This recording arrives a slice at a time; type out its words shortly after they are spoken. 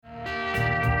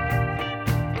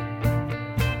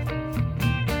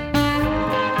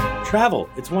Travel,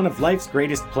 it's one of life's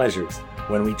greatest pleasures.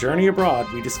 When we journey abroad,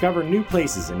 we discover new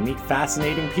places and meet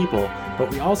fascinating people,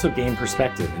 but we also gain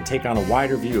perspective and take on a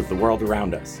wider view of the world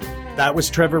around us. That was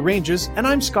Trevor Ranges, and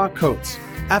I'm Scott Coates.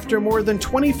 After more than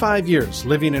 25 years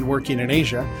living and working in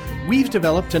Asia, we've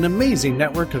developed an amazing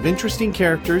network of interesting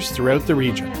characters throughout the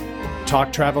region.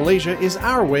 Talk Travel Asia is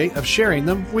our way of sharing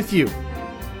them with you.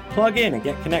 Plug in and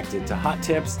get connected to hot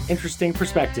tips, interesting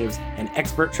perspectives, and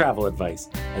expert travel advice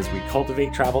as we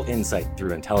cultivate travel insight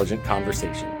through intelligent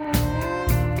conversation.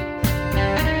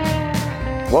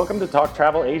 Welcome to Talk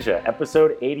Travel Asia,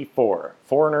 episode 84,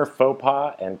 Foreigner Faux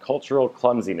Pas and Cultural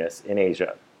Clumsiness in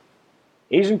Asia.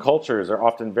 Asian cultures are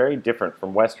often very different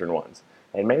from Western ones,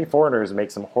 and many foreigners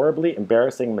make some horribly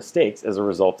embarrassing mistakes as a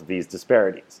result of these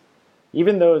disparities.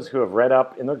 Even those who have read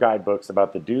up in their guidebooks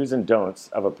about the do's and don'ts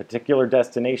of a particular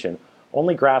destination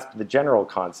only grasp the general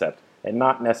concept and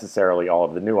not necessarily all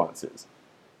of the nuances.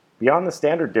 Beyond the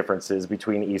standard differences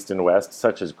between East and West,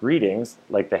 such as greetings,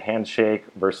 like the handshake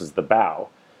versus the bow,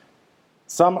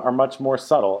 some are much more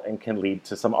subtle and can lead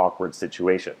to some awkward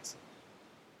situations.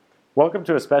 Welcome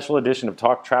to a special edition of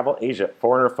Talk Travel Asia,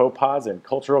 Foreigner Faux Pas and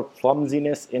Cultural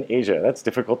Clumsiness in Asia. That's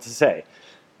difficult to say.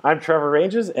 I'm Trevor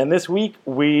Ranges, and this week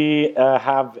we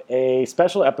have a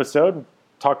special episode.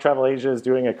 Talk Travel Asia is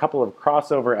doing a couple of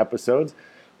crossover episodes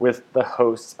with the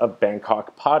hosts of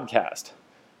Bangkok Podcast.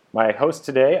 My host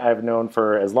today I've known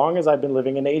for as long as I've been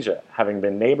living in Asia, having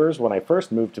been neighbors when I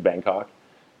first moved to Bangkok,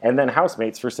 and then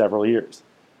housemates for several years.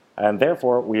 And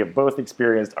therefore, we have both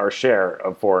experienced our share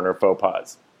of foreigner faux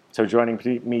pas. So joining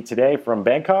me today from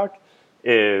Bangkok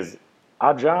is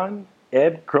Ajahn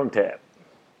Ed Krungtep.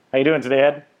 How you doing today,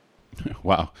 Ed?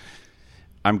 Wow.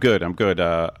 I'm good. I'm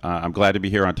glad to be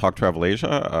here on Talk Travel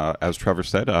Asia. As Trevor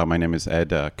said, my name is Ed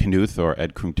Knuth, or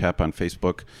Ed Krungtep on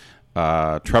Facebook.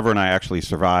 Trevor and I actually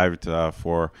survived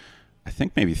for, I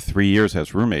think, maybe 3 years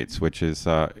as roommates, which is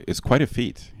quite a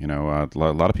feat. You know, a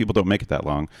lot of people don't make it that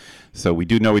long. So we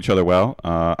do know each other well.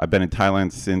 I've been in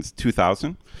Thailand since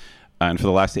 2000. And for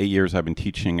the last 8 years, I've been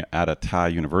teaching at a Thai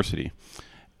university.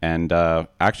 And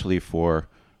actually, for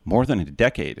more than a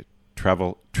decade,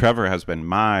 Trevor has been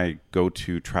my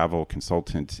go-to travel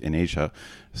consultant in Asia.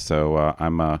 So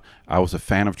I was a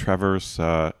fan of Trevor's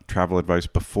travel advice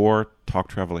before Talk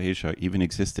Travel Asia even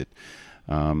existed.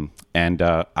 And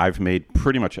I've made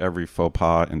pretty much every faux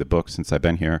pas in the book since I've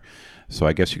been here. So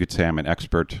I guess you could say I'm an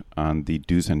expert on the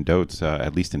do's and don'ts,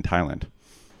 at least in Thailand.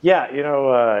 Yeah, you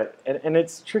know, and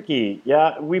it's tricky.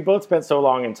 Yeah, we both spent so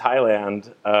long in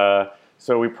Thailand,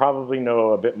 so we probably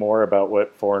know a bit more about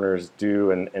what foreigners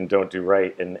do and don't do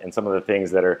right, and some of the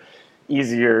things that are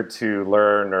easier to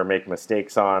learn or make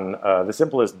mistakes on. The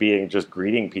simplest being just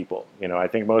greeting people. You know, I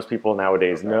think most people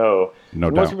nowadays know.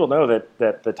 Most people know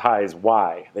that the Thais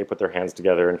why they put their hands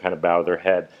together and kind of bow their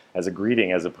head as a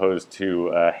greeting, as opposed to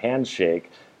a handshake.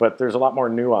 But there's a lot more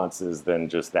nuances than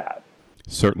just that.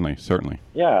 Certainly.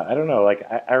 Yeah, I don't know. Like,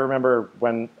 I remember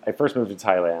when I first moved to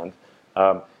Thailand,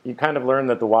 you kind of learn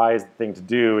that the why is the thing to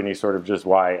do, and you sort of just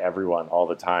why everyone all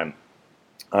the time.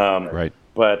 Right.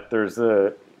 But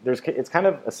it's kind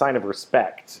of a sign of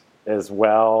respect as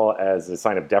well as a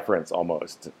sign of deference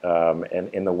almost, and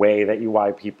in the way that you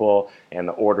why people and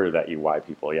the order that you why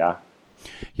people. Yeah.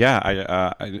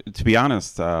 Yeah. To be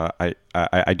honest, I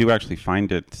do actually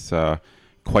find it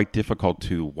quite difficult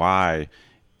to why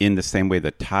in the same way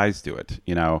that Thais do it.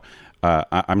 You know,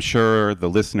 I'm sure the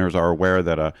listeners are aware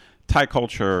that Thai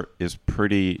culture is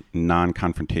pretty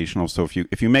non-confrontational. So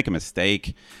if you make a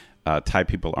mistake, Thai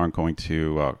people aren't going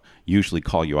to usually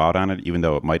call you out on it, even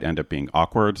though it might end up being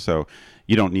awkward. So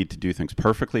you don't need to do things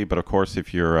perfectly. But of course,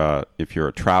 if you're a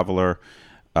traveler,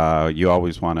 you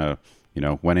always want to, you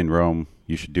know, when in Rome,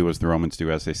 you should do as the Romans do,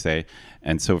 as they say.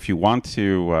 And so if you want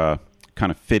to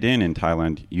kind of fit in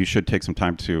Thailand, you should take some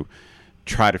time to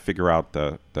try to figure out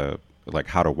the like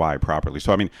how to why properly.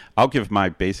 So I mean, I'll give my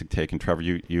basic take, and Trevor,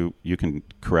 you can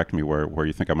correct me where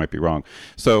you think I might be wrong.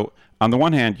 So on the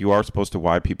one hand, you are supposed to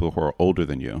why people who are older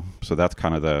than you. So that's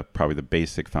kind of probably the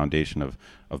basic foundation of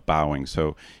bowing.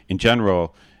 So in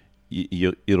general,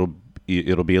 it'll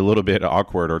be a little bit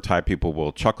awkward, or Thai people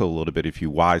will chuckle a little bit if you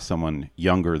why someone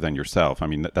younger than yourself. I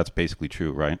mean, that's basically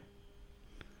true, right?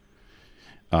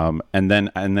 And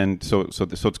then so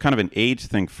it's kind of an age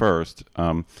thing first,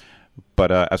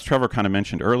 but as Trevor kind of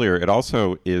mentioned earlier, it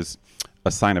also is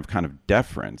a sign of kind of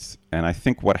deference. And I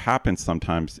think what happens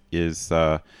sometimes is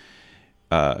foreigners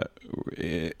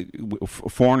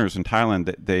in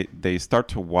Thailand, they start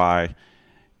to why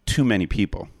too many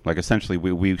people. Like essentially,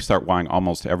 we start whying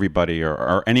almost everybody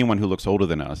or anyone who looks older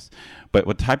than us.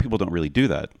 But Thai people don't really do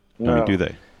that. No. I mean, do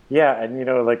they? Yeah,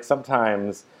 and like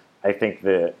sometimes I think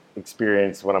the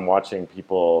experience when I'm watching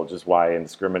people just why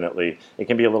indiscriminately, it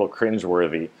can be a little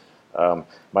cringeworthy.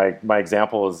 My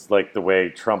example is like the way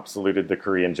Trump saluted the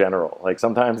Korean general. Like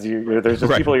sometimes there's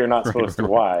just people you're not supposed to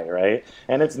why, right?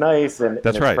 And it's nice and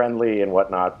it's friendly and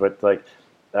whatnot, but like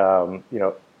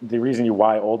the reason you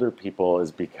why older people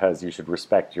is because you should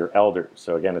respect your elders.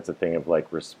 So again, it's a thing of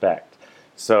like respect.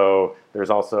 So there's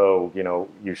also,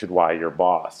 you should why your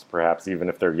boss, perhaps even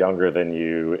if they're younger than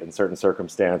you in certain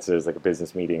circumstances, like a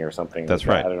business meeting or something. That's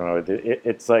right. I don't know.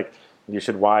 It's like you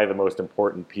should why the most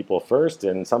important people first.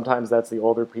 And sometimes that's the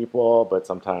older people, but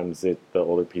sometimes the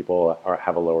older people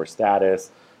have a lower status.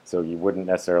 So you wouldn't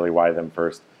necessarily why them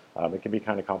first. It can be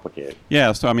kind of complicated.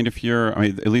 Yeah. So,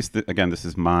 at least, again, this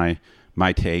is my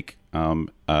take.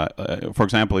 For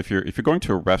example, if you're going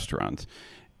to a restaurant,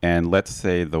 and let's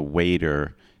say the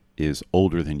waiter is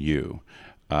older than you,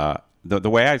 the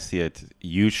way I see it,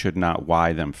 you should not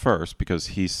why them first because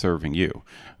he's serving you.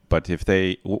 But if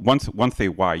once they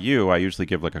why you, I usually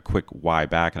give like a quick why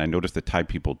back, and I notice that Thai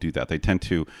people do that. They tend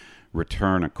to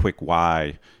return a quick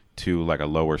why to like a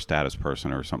lower status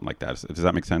person or something like that. Does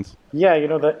that make sense? Yeah,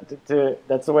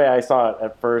 that's the way I saw it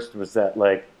at first, was that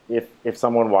like if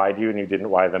someone why'd you and you didn't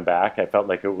why them back, I felt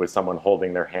like it was someone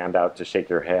holding their hand out to shake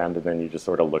your hand, and then you just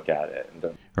sort of look at it.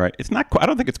 Right. It's not. I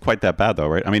don't think it's quite that bad, though,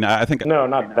 right? I think no,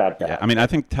 not that bad.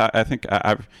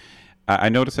 Yeah. I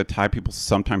noticed that Thai people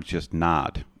sometimes just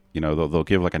nod. They'll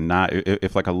give like a nod.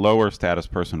 If like a lower status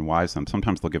person whys them,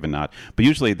 sometimes they'll give a nod, but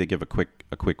usually they give a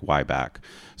quick why back.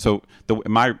 So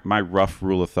my rough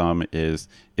rule of thumb is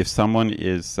if someone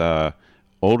is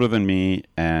older than me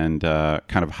and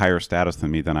kind of higher status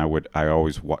than me, then I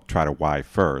always try to why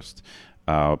first.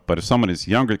 But if someone is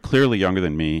clearly younger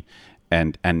than me,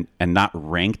 and not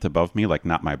ranked above me, like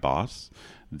not my boss,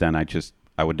 then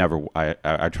I would never.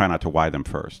 I try not to why them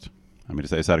first.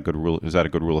 Is that a good rule? Is that a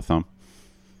good rule of thumb?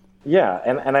 Yeah,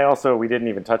 and I also, we didn't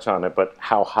even touch on it, but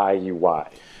how high you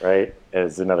why, right,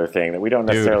 is another thing that we don't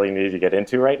necessarily need to get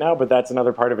into right now, but that's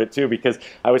another part of it too, because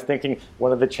I was thinking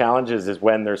one of the challenges is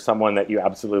when there's someone that you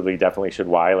absolutely definitely should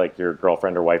why, like your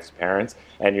girlfriend or wife's parents,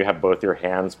 and you have both your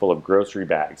hands full of grocery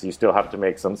bags. You still have to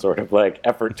make some sort of like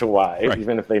effort to why, right,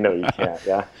 even if they know you can't,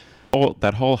 yeah? Oh,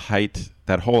 that whole height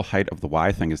of the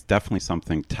why thing is definitely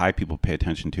something Thai people pay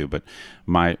attention to. But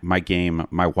my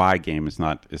why game is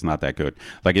not that good.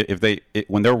 Like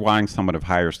when they're whying someone of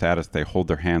higher status, they hold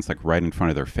their hands like right in front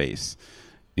of their face,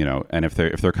 And if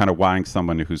they're kind of whying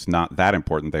someone who's not that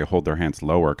important, they hold their hands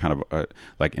lower, kind of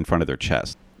like in front of their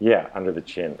chest. Yeah, under the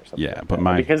chin or something. Yeah, like but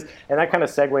that. And that kind of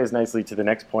segues nicely to the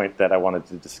next point that I wanted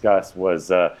to discuss was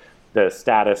the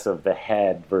status of the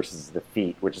head versus the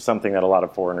feet, which is something that a lot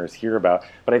of foreigners hear about.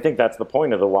 But I think that's the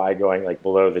point of the why, going like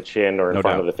below the chin or in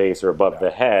front of the face or above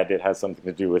the head. It has something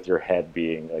to do with your head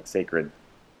being like sacred.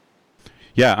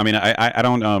 Yeah, I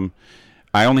don't.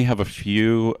 I only have a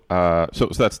few. So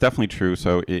that's definitely true.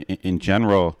 So in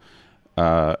general,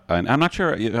 and I'm not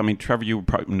sure. Trevor, you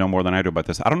probably know more than I do about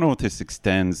this. I don't know if this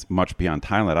extends much beyond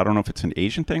Thailand. I don't know if it's an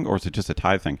Asian thing or is it just a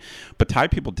Thai thing. But Thai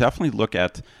people definitely look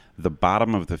at the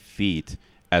bottom of the feet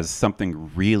as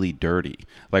something really dirty,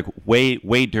 like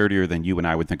way dirtier than you and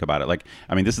I would think about it. Like,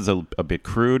 this is a bit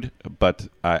crude, but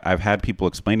I've had people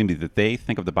explain to me that they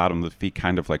think of the bottom of the feet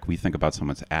kind of like we think about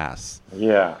someone's ass.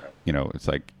 Yeah. It's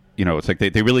like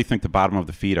they really think the bottom of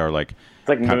the feet are like. It's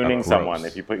like mooning someone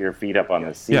if you put your feet up on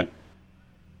the seat. Yeah.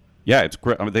 Yeah, it's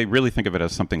great. They really think of it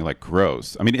as something like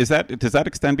gross. Does that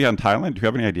extend beyond Thailand? Do you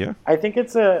have any idea? I think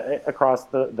it's across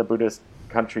the Buddhist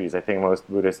countries. I think most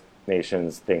Buddhist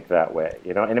nations think that way,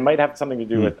 and it might have something to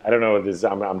do with, I don't know,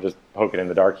 I'm just poking in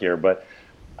the dark here, but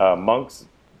monks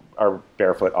are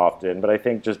barefoot often, but I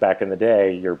think just back in the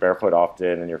day, you're barefoot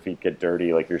often and your feet get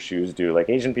dirty like your shoes do. Like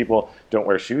Asian people don't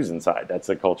wear shoes inside. That's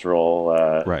a cultural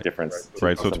difference.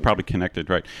 Right, so it's probably connected,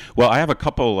 right? Well, I have a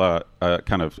couple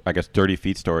kind of, I guess, dirty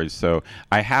feet stories. So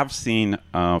I have seen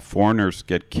foreigners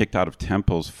get kicked out of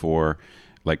temples for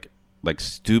like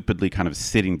stupidly kind of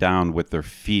sitting down with their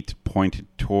feet pointed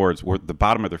towards, or the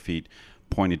bottom of their feet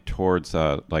pointed towards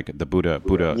like the Buddha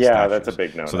yeah, statues. That's a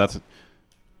big no. So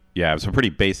it's a pretty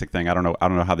basic thing. I don't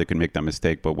know how they could make that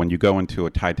mistake, but when you go into a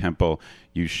Thai temple,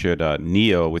 you should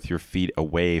kneel with your feet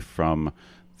away from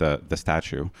the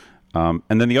statue. And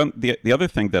then the other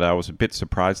thing that I was a bit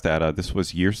surprised at, this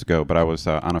was years ago, but I was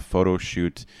on a photo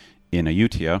shoot in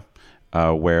Ayutthaya,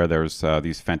 where there's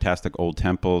these fantastic old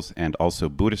temples and also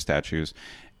Buddha statues.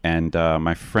 And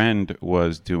my friend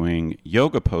was doing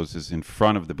yoga poses in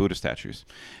front of the Buddha statues.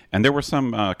 And there were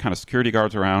some kind of security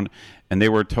guards around, and they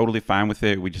were totally fine with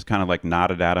it. We just kind of like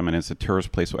nodded at him, and it's a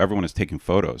tourist place, so everyone is taking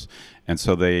photos. And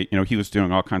so he was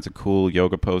doing all kinds of cool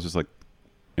yoga poses, like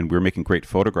we were making great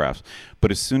photographs.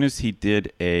 But as soon as he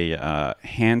did a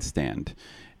handstand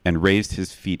and raised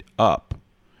his feet up,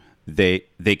 they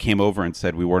came over and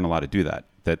said we weren't allowed to do that.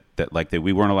 That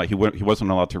we weren't allowed. He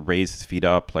wasn't allowed to raise his feet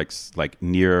up like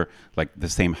near like the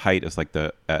same height as like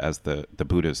the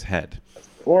Buddha's head.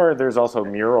 Or there's also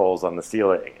murals on the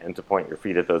ceiling, and to point your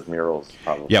feet at those murals,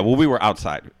 probably. Yeah, well, we were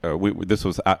outside. We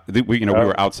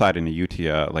were outside in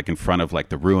Ayutthaya, like in front of like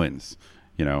the ruins,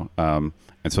 and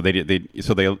so they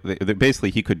basically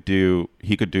he could do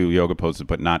yoga poses,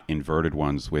 but not inverted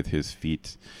ones with his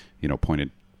feet,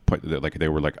 pointed like they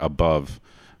were like above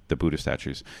the Buddha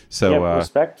statues. So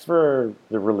respect for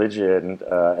the religion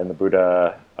and the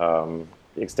Buddha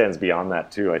extends beyond that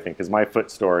too, I think, because my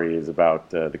foot story is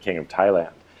about the king of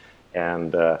Thailand.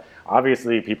 And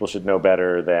obviously people should know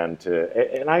better than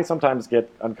to, and I sometimes get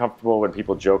uncomfortable when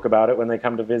people joke about it when they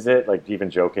come to visit, like even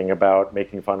joking about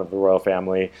making fun of the royal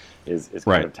family is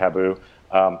kind of taboo.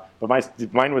 But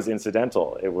mine was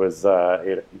incidental. It was,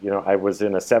 I was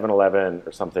in a 7-Eleven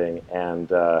or something,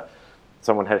 and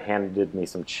someone had handed me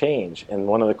some change, and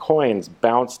one of the coins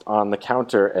bounced on the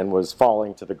counter and was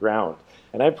falling to the ground.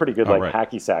 And I have pretty good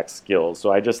hacky sack skills,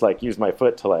 so I just used my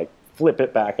foot to flip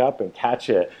it back up and catch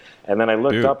it. And then I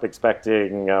looked up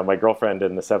expecting my girlfriend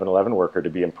and the 7-Eleven worker to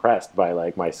be impressed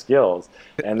by my skills,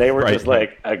 and they were just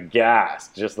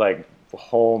aghast, just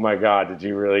oh my God, did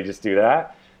you really just do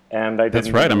that? And I didn't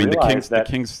That's right. I mean,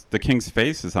 the king's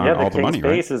face is on all the money, right? The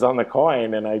king's face is on the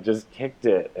coin, and I just kicked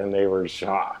it, and they were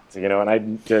shocked, and I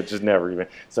just never even.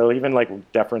 So even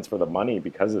deference for the money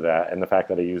because of that, and the fact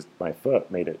that I used my foot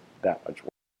made it that much worse.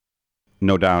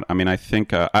 No doubt. I mean, I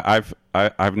think I've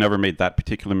never made that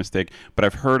particular mistake, but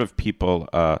I've heard of people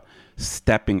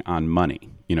stepping on money,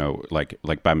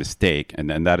 like by mistake,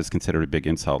 and that is considered a big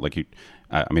insult. It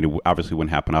obviously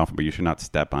wouldn't happen often, but you should not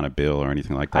step on a bill or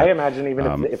anything like that. I imagine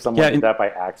even if someone did that by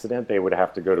accident, they would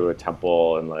have to go to a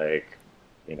temple and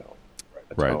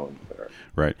atone.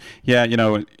 Right. Yeah.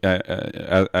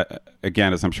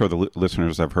 Again, as I'm sure the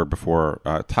listeners have heard before,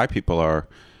 Thai people are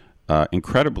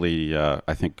incredibly,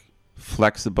 I think,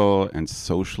 flexible and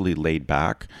socially laid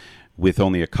back, with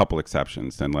only a couple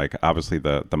exceptions. And obviously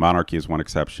the monarchy is one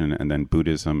exception, and then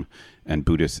Buddhism and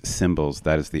Buddhist symbols,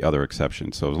 that is the other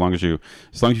exception. So as long as you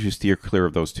steer clear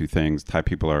of those two things, Thai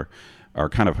people are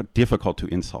kind of difficult to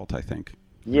insult, I think.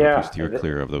 Yeah. If you steer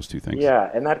clear of those two things.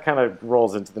 Yeah, and that kind of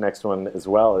rolls into the next one as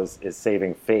well, is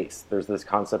saving face. There's this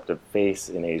concept of face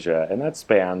in Asia, and that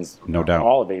spans no doubt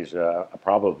all of Asia,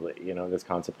 probably, this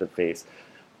concept of face.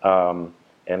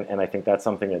 And I think that's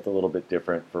something that's a little bit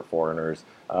different for foreigners,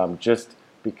 just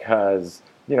because,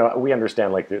 we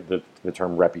understand the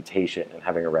term reputation and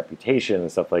having a reputation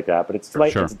and stuff like that, but it's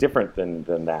it's different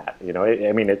than that.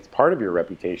 It's part of your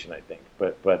reputation, I think,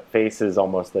 but face is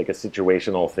almost like a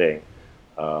situational thing.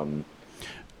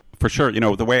 For sure.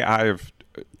 The way I've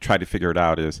tried to figure it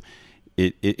out is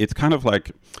it's kind of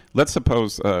like, let's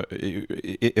suppose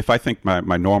if I think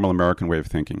my normal American way of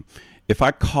thinking, if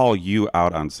I call you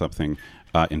out on something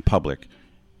in public,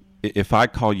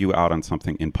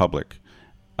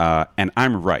 and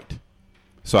I'm right,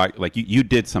 so you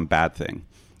did some bad thing,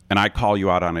 and I call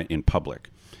you out on it in public,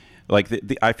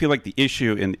 I feel like the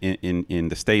issue in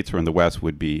the States or in the West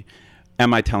would be,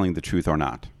 am I telling the truth or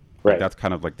not? Right. That's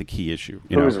kind of the key issue.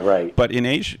 Who's right? But in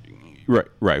Asia,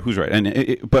 right, who's right? And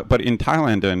but in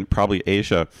Thailand and probably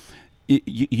Asia,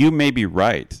 you may be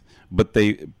right, but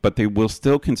they will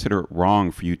still consider it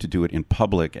wrong for you to do it in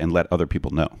public and let other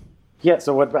people know. Yeah,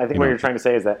 so what you're trying to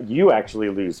say is that you actually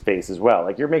lose face as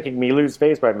well. You're making me lose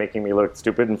face by making me look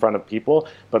stupid in front of people,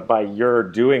 but by your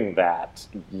doing that,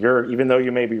 even though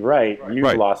you may be right,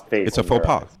 you've lost face. It's a faux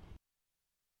pas.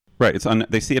 Right.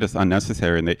 They see it as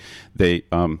unnecessary, and they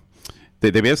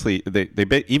basically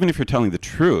even if you're telling the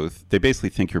truth, they basically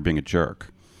think you're being a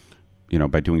jerk,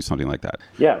 by doing something like that.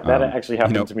 Yeah, that actually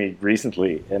happened to me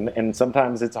recently, and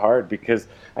sometimes it's hard because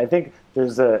I think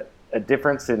there's a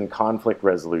difference in conflict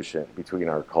resolution between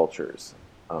our cultures.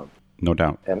 No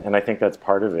doubt. And I think that's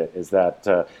part of it, is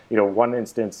that, one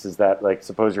instance is that,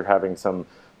 suppose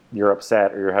you're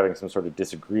upset or you're having some sort of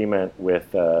disagreement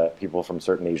with people from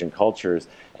certain Asian cultures,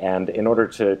 and in order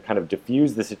to kind of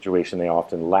diffuse the situation, they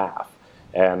often laugh.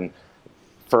 And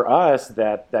for us,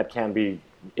 that can be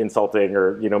insulting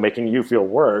or making you feel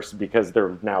worse because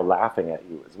they're now laughing at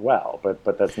you as well,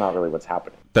 but that's not really what's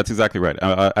happening. That's exactly right.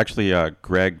 Actually,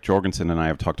 Greg Jorgensen and I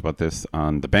have talked about this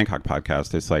on the Bangkok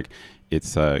podcast.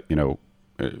 It's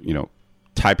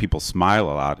Thai people smile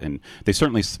a lot, and they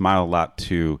certainly smile a lot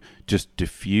to just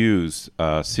diffuse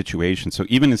situations. So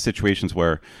even in situations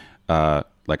where a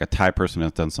Thai person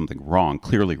has done something wrong,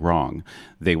 clearly wrong,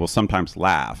 they will sometimes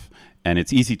laugh. and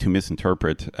it's easy to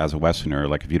misinterpret as a Westerner,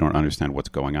 like if you don't understand what's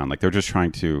going on. Like they're just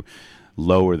trying to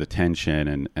lower the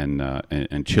tension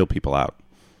and chill people out.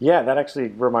 Yeah, that actually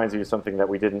reminds me of something that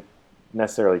we didn't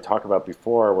necessarily talk about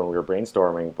before when we were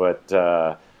brainstorming, but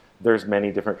there's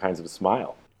many different kinds of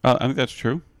smile. I think that's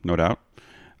true, no doubt.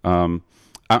 I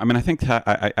mean, I think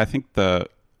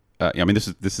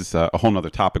this is a whole other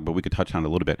topic, but we could touch on it a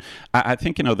little bit. I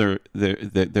think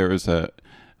there is a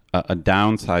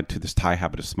downside to this Thai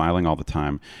habit of smiling all the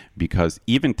time, because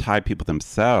even Thai people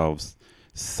themselves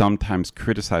sometimes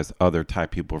criticize other Thai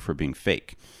people for being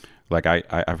fake. Like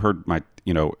I've heard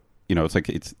it's like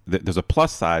there's a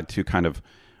plus side to kind of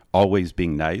always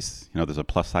being nice. There's a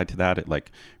plus side to that. It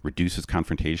like reduces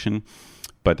confrontation,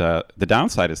 but the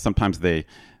downside is sometimes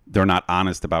they're not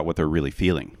honest about what they're really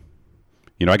feeling.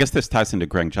 I guess this ties into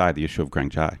Greng Jai, the issue of Greng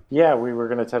Jai. Yeah, we were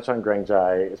going to touch on Greng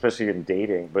Jai, especially in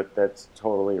dating, but that's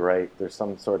totally right. There's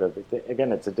some sort of,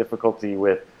 again, it's a difficulty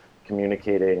with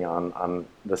communicating on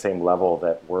the same level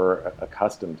that we're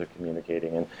accustomed to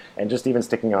communicating. And just even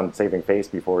sticking on saving face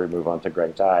before we move on to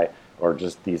Greng Jai, or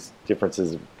just these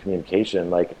differences of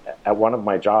communication. Like at one of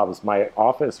my jobs, my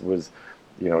office was,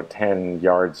 10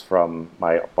 yards from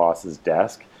my boss's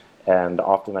desk. And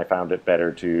often I found it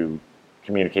better to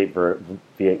communicate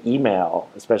via email,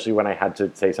 especially when I had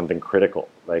to say something critical,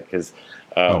 like because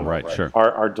sure.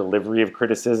 Our delivery of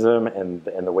criticism and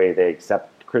the way they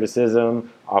accept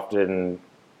criticism often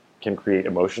can create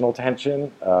emotional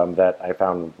tension that I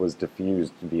found was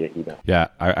diffused via email. Yeah,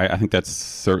 I think that's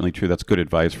certainly true. That's good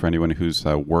advice for anyone who's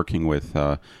working with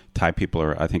Thai people,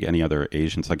 or I think any other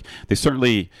Asians. Like they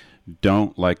certainly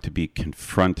don't like to be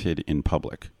confronted in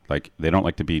public. Like they don't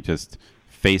like to be just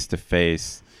face to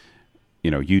face.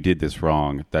 You did this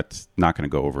wrong. That's not going to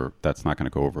go over. That's not going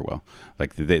to go over well.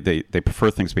 Like they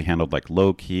prefer things to be handled like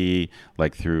low key,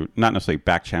 like through not necessarily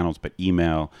back channels, but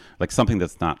email, like something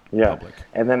that's not public.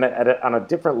 And then on a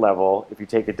different level, if you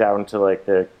take it down to like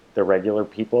the regular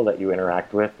people that you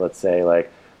interact with, let's say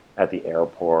like at the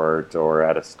airport or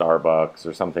at a Starbucks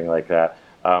or something like that.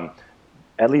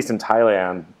 At least in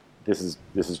Thailand, this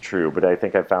is true, but I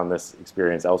think I found this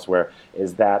experience elsewhere,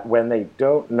 is that when they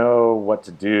don't know what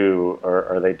to do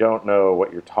or they don't know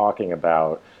what you're talking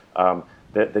about,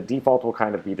 the default will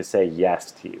kind of be to say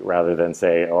yes to you rather than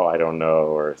say, oh, I don't know,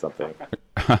 or something.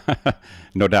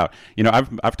 No doubt.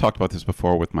 I've talked about this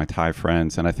before with my Thai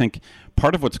friends, and I think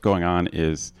part of what's going on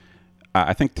is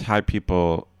I think Thai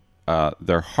people,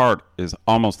 their heart is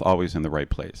almost always in the right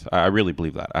place. I really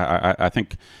believe that. I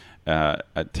think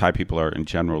Thai people are in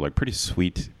general like pretty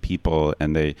sweet people,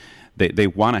 and they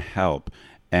want to help,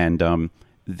 and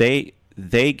they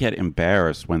get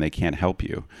embarrassed when they can't help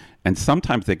you, and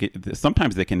sometimes they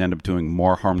can end up doing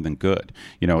more harm than good.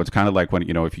 It's kind of like when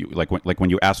if you when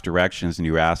you ask directions and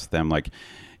you ask them like,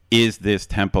 is this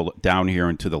temple down here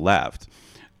and to the left?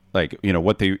 Like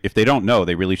if they don't know,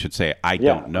 they really should say I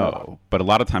don't know. But a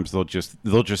lot of times they'll just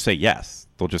say yes.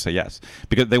 They'll just say yes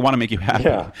because they want to make you happy.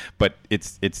 Yeah. But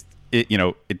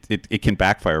it can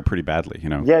backfire pretty badly.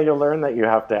 Yeah, you'll learn that you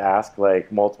have to ask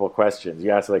like multiple questions.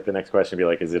 You ask like the next question, be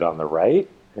like, is it on the right?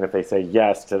 And if they say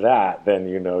yes to that, then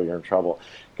you're in trouble.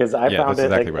 Because I found it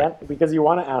exactly right. Because you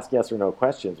want to ask yes or no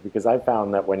questions. Because I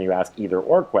found that when you ask either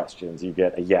or questions, you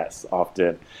get a yes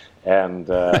often. And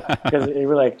because you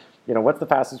were like, what's the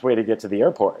fastest way to get to the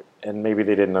airport? And maybe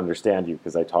they didn't understand you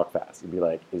because I talk fast. You'd be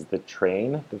like, is the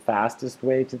train the fastest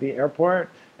way to the airport?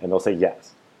 And they'll say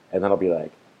yes. And then I'll be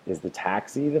like, is the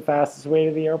taxi the fastest way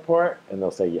to the airport? And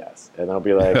they'll say yes. And I'll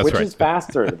be like, which is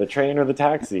faster, the train or the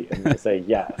taxi? And they'll say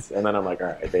yes. And then I'm like, all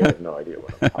right, they have no idea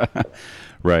what I'm talking about.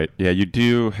 Right. Yeah, you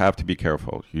do have to be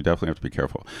careful. You definitely have to be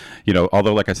careful.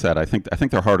 Although, like I said, I think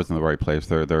their heart is in the right place.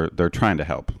 They're trying to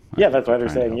help. Yeah, that's why they're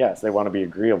saying yes. They want to be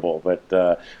agreeable,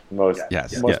 but most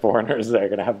foreigners are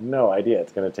going to have no idea.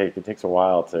 It takes a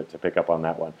while to pick up on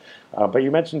that one. But you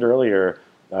mentioned earlier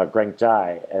Greng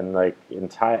Jai, and like in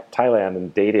Thailand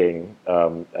and dating,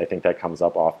 I think that comes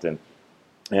up often.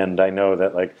 And I know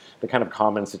that like the kind of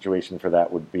common situation for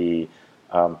that would be.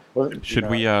 Should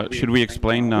we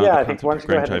explain? I think once you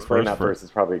go ahead and explain that first,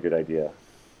 it's probably a good idea.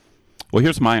 Well,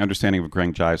 here's my understanding of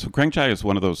Greng Jai. So Greng Jai is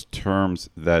one of those terms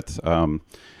that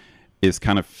is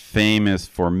kind of famous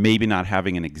for maybe not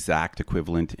having an exact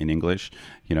equivalent in English.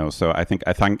 So I think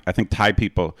Thai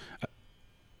people.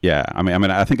 Yeah, I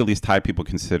mean, I think at least Thai people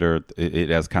consider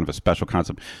it as kind of a special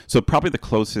concept. So probably the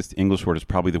closest English word is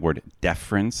probably the word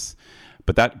deference.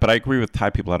 But I agree with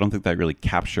Thai people. I don't think that really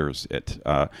captures it.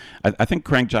 I think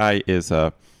Greng Jai is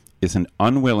an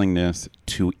unwillingness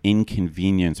to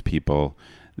inconvenience people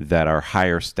that are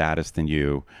higher status than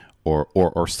you,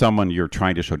 or someone you're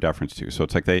trying to show deference to. So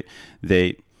it's like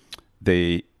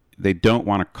they don't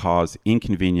want to cause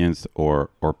inconvenience or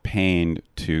pain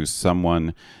to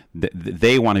someone.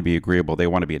 They want to be agreeable. They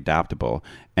want to be adaptable,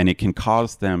 and it can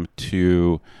cause them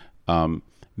to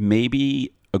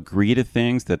maybe agree to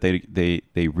things that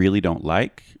they really don't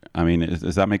like. I mean,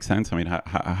 does that make sense? I mean,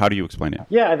 how do you explain it?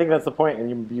 Yeah, I think that's the point.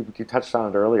 And you touched on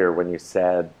it earlier when you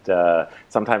said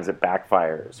sometimes it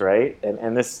backfires, right?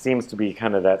 And this seems to be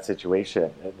kind of that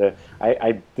situation.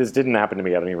 This didn't happen to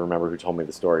me. I don't even remember who told me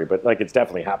the story, but like it's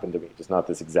definitely happened to me, just not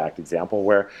this exact example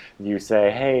where you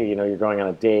say, hey, you're going on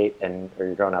a date or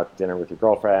you're going out to dinner with your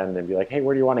girlfriend and be like, hey,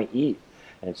 where do you want to eat?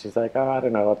 And she's like, oh, I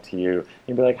don't know, up to you. And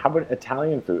you'd be like, how about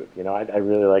Italian food? I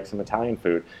really like some Italian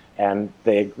food. And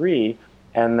they agree,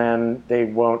 and then they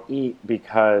won't eat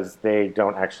because they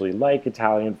don't actually like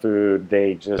Italian food.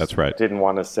 They just didn't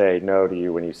want to say no to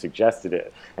you when you suggested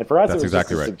it. And for us, it was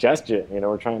exactly just a suggestion.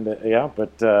 We're trying to,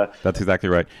 but... That's exactly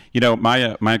right.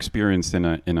 My experience in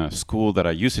a school that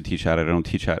I used to teach at, I don't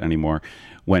teach at anymore,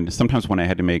 sometimes when I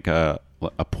had to make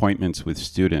appointments with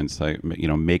students, like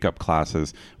makeup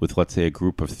classes with, let's say, a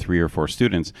group of 3 or 4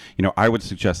 students, I would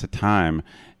suggest a time,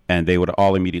 and they would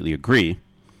all immediately agree,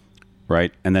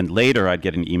 right? And then later, I'd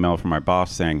get an email from my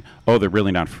boss saying, "Oh, they're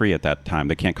really not free at that time.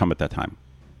 They can't come at that time,"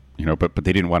 But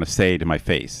they didn't want to say it to my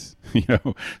face,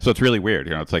 So it's really weird,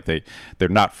 It's like they're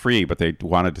not free, but they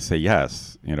wanted to say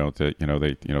yes,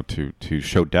 to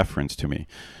show deference to me.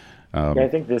 Yeah, I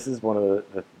think this is one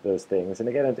of those things, and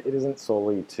again, it isn't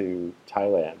solely to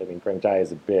Thailand. I mean, Krang Jai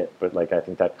is a bit, but I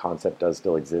think that concept does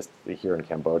still exist here in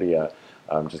Cambodia,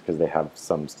 just because they have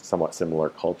some somewhat similar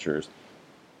cultures.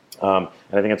 And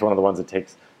I think it's one of the ones that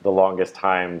takes the longest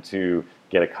time to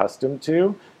get accustomed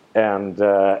to, and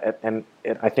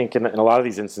I think in a lot of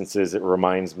these instances, it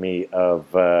reminds me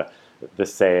of the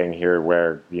saying here,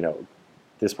 where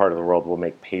this part of the world will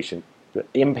make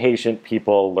impatient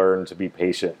people learn to be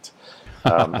patient.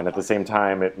 And at the same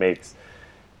time, it makes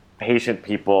patient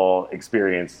people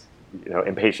experience,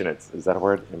 impatience. Is that a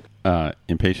word?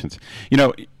 Impatience.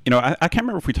 I can't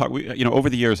remember if we talked. Over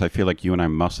the years, I feel like you and I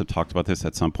must have talked about this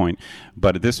at some point.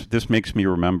 But this makes me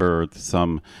remember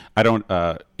some. I don't.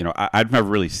 I've never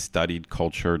really studied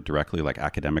culture directly, like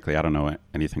academically. I don't know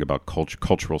anything about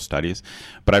cultural studies.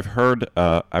 But I've heard.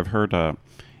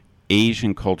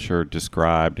 Asian culture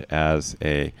described as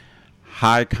a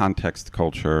high context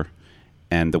culture,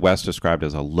 and the West described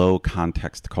as a low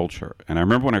context culture. And I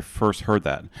remember when I first heard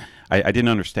that, I didn't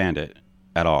understand it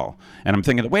at all. And I'm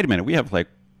thinking, wait a minute, we have like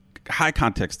high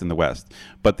context in the West.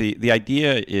 But the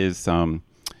idea is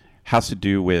has to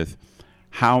do with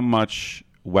how much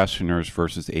Westerners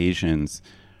versus Asians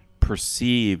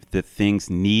perceive that things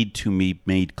need to be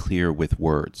made clear with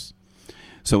words.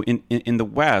 So in the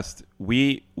West,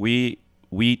 we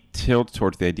tilt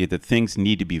towards the idea that things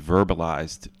need to be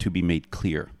verbalized to be made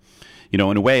clear. In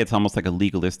a way, it's almost like a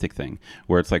legalistic thing,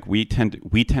 where it's like we tend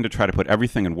to try to put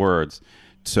everything in words.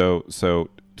 So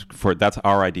that's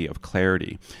our idea of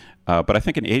clarity. But I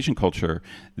think in Asian culture,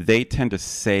 they tend to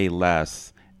say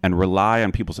less and rely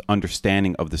on people's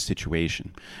understanding of the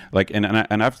situation.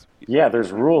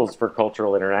 There's rules for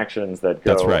cultural interactions that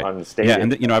go unstated. Yeah,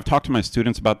 and I've talked to my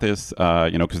students about this,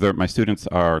 because my students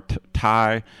are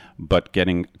Thai, but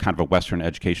getting kind of a Western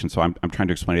education. So I'm trying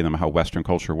to explain to them how Western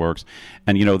culture works.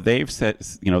 And they've said,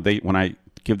 when I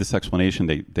give this explanation,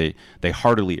 they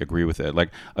heartily agree with it.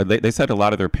 They said a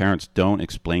lot of their parents don't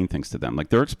explain things to them. Like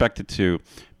they're expected to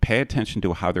pay attention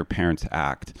to how their parents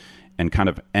act and kind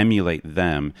of emulate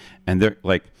them. And they're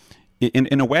like,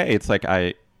 in a way, it's like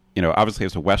obviously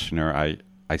as a Westerner,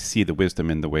 I see the wisdom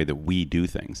in the way that we do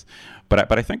things.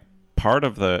 But I think part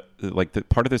of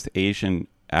part of this Asian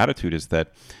attitude is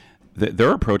that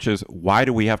their approach is, why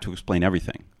do we have to explain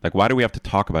everything? Like, why do we have to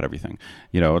talk about everything?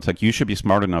 It's like you should be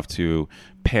smart enough to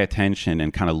pay attention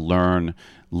and kind of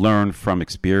learn from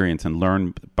experience and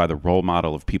learn by the role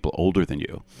model of people older than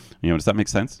you. Does that make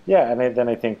sense? Yeah, and then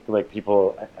I think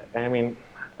people, I mean,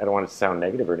 I don't want to sound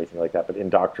negative or anything like that, but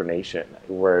indoctrination,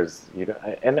 whereas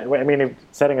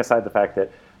setting aside the fact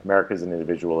that America is an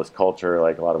individualist culture,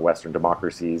 like a lot of Western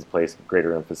democracies place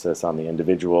greater emphasis on the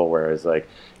individual, whereas like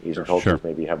Asian cultures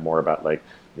maybe have more about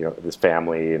this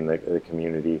family and the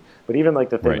community. But even like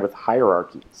the thing with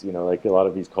hierarchies, like a lot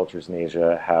of these cultures in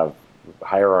Asia have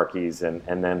hierarchies, and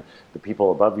then the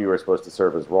people above you are supposed to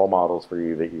serve as role models for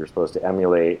you that you're supposed to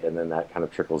emulate, and then that kind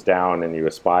of trickles down and you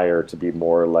aspire to be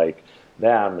more like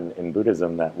them. And in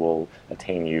Buddhism, that will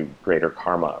attain you greater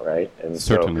karma, right? And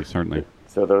certainly.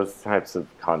 So those types of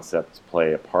concepts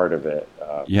play a part of it.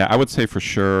 Yeah, I would say for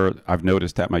sure, I've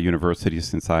noticed at my university,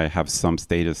 since I have some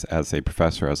status as a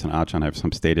professor, as an Ajahn, I have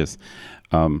some status.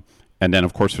 and then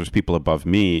of course there's people above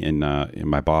me in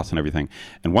my boss and everything.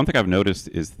 And one thing I've noticed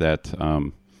is that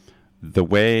the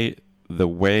way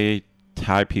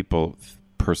Thai people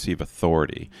perceive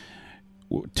authority,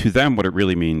 to them, what it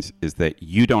really means is that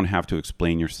you don't have to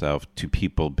explain yourself to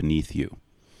people beneath you.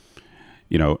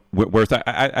 You know, whereas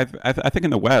I think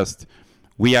in the West,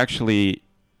 we actually,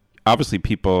 obviously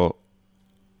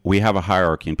we have a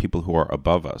hierarchy and people who are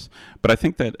above us. But I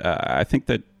think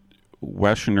that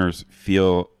Westerners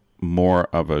feel more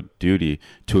of a duty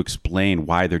to explain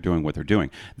why they're doing what they're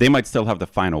doing. They might still have the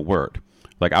final word.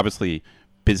 Like, obviously,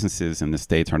 businesses in the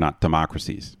States are not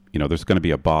democracies. You know, there's going to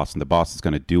be a boss, and the boss is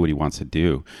going to do what he wants to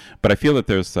do. But I feel that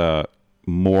there's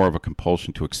more of a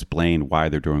compulsion to explain why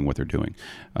they're doing what they're doing.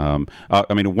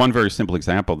 I mean, one very simple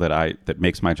example that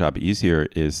makes my job easier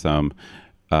is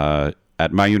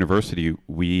at my university,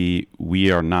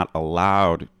 we are not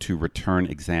allowed to return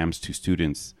exams to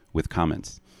students with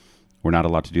comments. We're not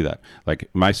allowed to do that. Like,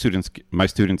 my students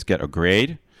get a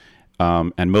grade.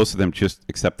 And most of them just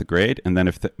accept the grade. And then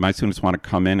if my students want to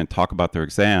come in and talk about their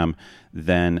exam,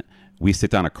 then we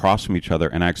sit down across from each other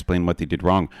and I explain what they did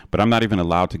wrong. But I'm not even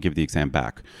allowed to give the exam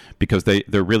back because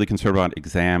they're really concerned about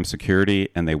exam security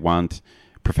and they want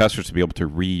professors to be able to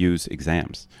reuse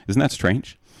exams. Isn't that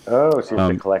strange? Oh, so you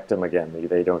have to collect them again.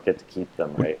 They don't get to keep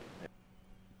them, right?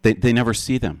 They never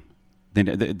see them.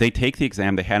 They take the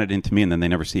exam, they hand it in to me, and then they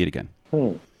never see it again.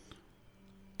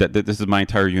 That this is my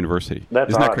entire university.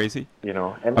 Isn't that crazy? You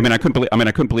know, I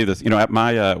couldn't believe this. You know, at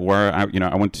my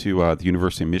I went to the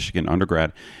University of Michigan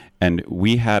undergrad, and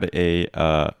we had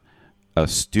a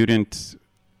student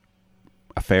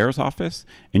affairs office,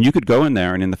 and you could go in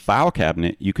there, and in the file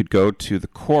cabinet, you could go to the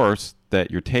course that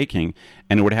you're taking,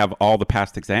 and it would have all the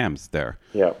past exams there.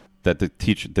 Yeah. That the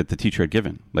teacher had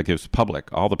given. Like, it was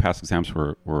public. All the past exams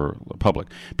were public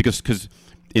because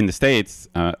in the States,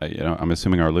 I'm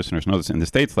assuming our listeners know this. In the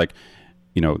States, like,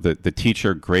 the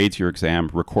teacher grades your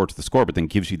exam, records the score, but then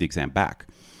gives you the exam back.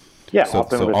 Yeah,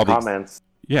 often with comments.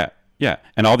 Yeah,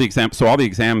 and all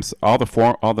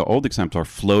the old exams are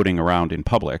floating around in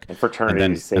public. And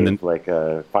fraternities save like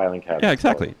a filing cabinet. Yeah,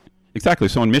 exactly.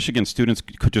 So in Michigan, students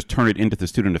could just turn it into the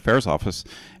student affairs office,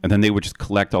 and then they would just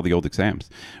collect all the old exams.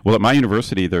 Well, at my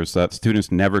university, there's students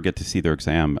never get to see their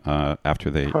exam after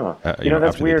they.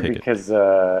 That's weird because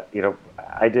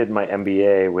I did my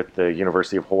MBA with the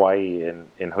University of Hawaii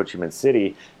in Ho Chi Minh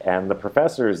City, and the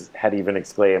professors had even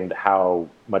exclaimed how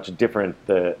much different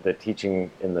the teaching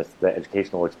in the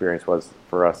educational experience was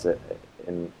for us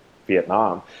in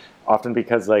Vietnam. Often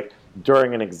because, like,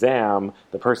 during an exam,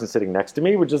 the person sitting next to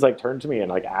me would just, like, turn to me and,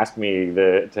 like, ask me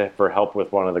for help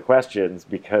with one of the questions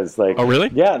because, like... Oh, really?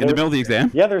 Yeah. In the middle of the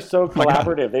exam? Yeah, they're so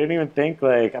collaborative. They didn't even think,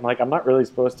 like... I'm not really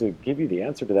supposed to give you the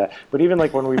answer to that. But even,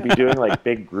 like, when we'd be doing, like,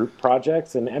 big group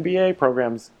projects, and MBA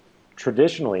programs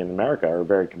traditionally in America are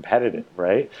very competitive,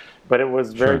 right? But it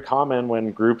was very common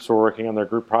when groups were working on their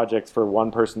group projects for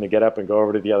one person to get up and go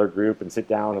over to the other group and sit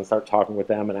down and start talking with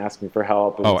them and asking for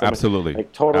help. And absolutely.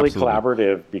 Like, totally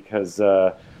collaborative because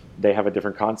they have a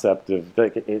different concept of,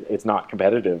 like, it's not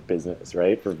competitive business,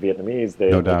 right? For Vietnamese,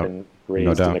 they've been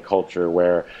raised in a culture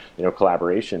where,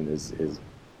 collaboration is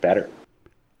better.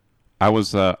 I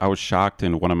was shocked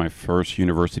in one of my first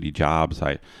university jobs.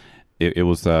 It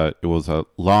was a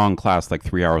long class, like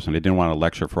 3 hours, and I didn't want to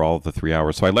lecture for all of the 3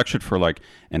 hours. So I lectured for like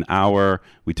an hour.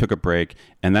 We took a break,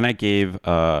 and then I gave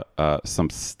some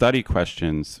study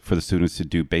questions for the students to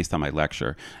do based on my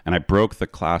lecture. And I broke the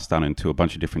class down into a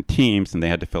bunch of different teams, and they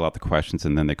had to fill out the questions,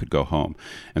 and then they could go home.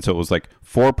 And so it was like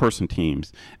 4-person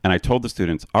teams. And I told the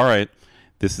students, all right,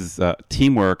 this is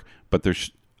teamwork, but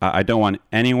I don't want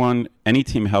any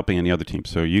team helping any other team.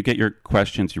 So you get your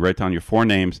questions, you write down your 4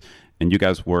 names, and you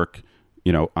guys work,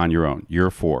 on your own.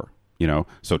 You're 4,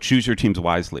 so choose your teams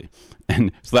wisely.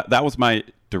 And so that was my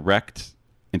direct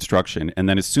instruction. And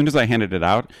then as soon as I handed it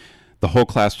out, the whole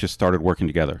class just started working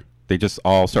together. They just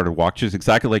all started walking, just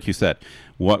exactly like you said.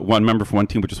 One member from one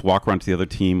team would just walk around to the other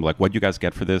team, like, what do you guys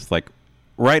get for this? Like,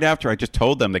 right after I just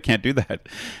told them they can't do that,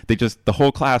 the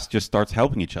whole class just starts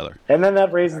helping each other. And then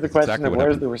that raises the question of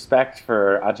where's the respect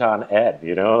for Ajahn Ed,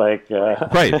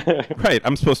 Right.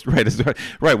 I'm supposed to,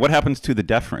 right. What happens to the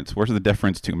deference? Where's the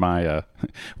deference to my,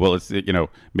 well, it's,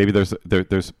 maybe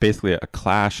there's basically a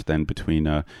clash then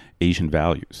between Asian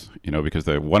values, because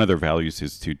one of their values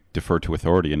is to defer to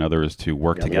authority, another is to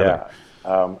work together. Yeah.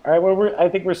 All right, well, I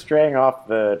think we're straying off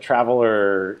the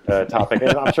traveler topic,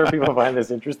 and I'm sure people find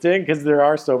this interesting because there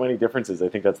are so many differences. I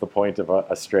think that's the point of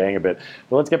us straying a bit.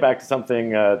 But let's get back to something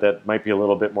that might be a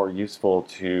little bit more useful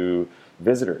to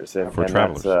visitors, and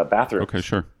travelers. That's bathrooms. Okay,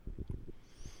 sure.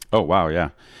 Oh, wow, yeah.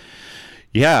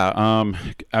 Yeah,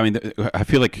 I mean, I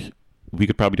feel like we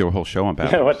could probably do a whole show on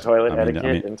bathrooms. Yeah, what toilet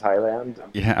etiquette in Thailand?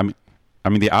 Yeah, I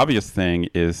mean, the obvious thing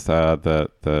is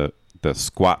the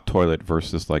squat toilet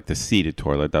versus like the seated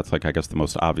toilet. That's like, I guess, the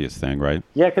most obvious thing, right?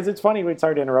 Yeah, because it's funny.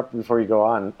 Sorry to interrupt before you go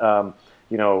on.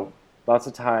 Lots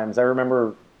of times I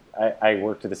remember I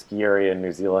worked at a ski area in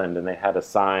New Zealand, and they had a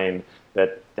sign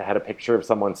that had a picture of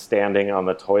someone standing on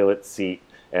the toilet seat.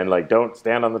 And like, don't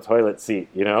stand on the toilet seat,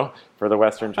 for the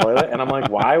Western toilet. And I'm like,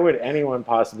 why would anyone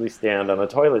possibly stand on the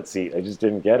toilet seat? I just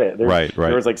didn't get it. Right.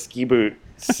 There was like ski boot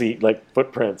seat, like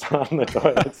footprints on the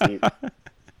toilet seat.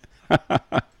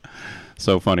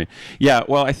 So funny. Yeah,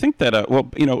 well, I think that,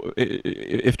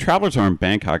 if travelers are in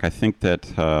Bangkok, I think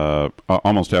that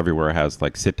almost everywhere has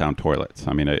like sit-down toilets.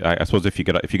 I mean, I suppose if you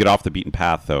get off the beaten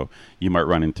path, though, you might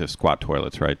run into squat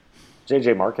toilets, right?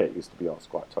 JJ Market used to be all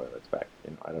squat toilets back.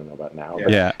 I don't know about now.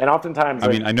 Yeah. But, and oftentimes,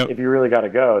 I know, if you really got to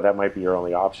go, that might be your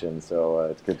only option. So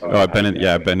it's good to know. I've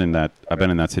been in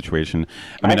that situation.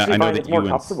 I know find that it's more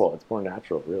comfortable. It's more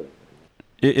natural, really.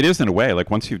 It is in a way. Like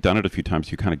once you've done it a few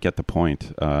times, you kind of get the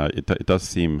point. It does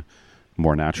seem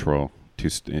more natural to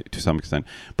some extent.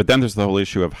 But then there's the whole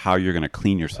issue of how you're going to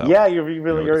clean yourself. Yeah, you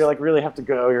really have to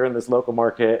go. You're in this local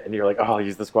market, and you're like, oh, I'll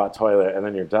use the squat toilet, and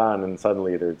then you're done, and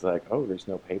suddenly there's like, oh, there's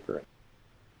no paper.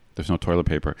 There's no toilet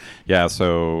paper. Yeah,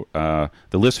 so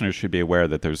the listeners should be aware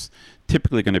that there's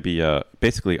typically going to be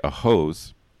basically a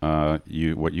hose.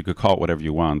 You could call it whatever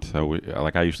you want.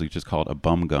 Like I usually just call it a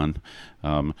bum gun.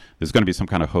 There's going to be some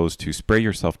kind of hose to spray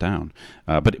yourself down.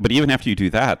 But even after you do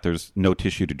that, there's no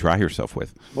tissue to dry yourself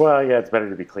with. Well, yeah, it's better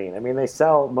to be clean. I mean, they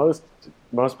sell most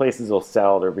places will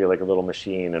sell. There'll be like a little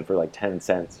machine, and for like 10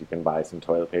 cents, you can buy some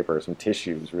toilet paper or some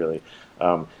tissues, really.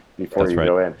 Before you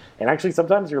go in. And actually,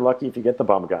 sometimes you're lucky if you get the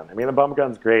bum gun. I mean, the bum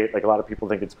gun's great. Like, a lot of people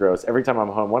think it's gross. Every time I'm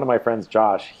home, one of my friends,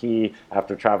 Josh, he,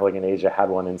 after traveling in Asia, had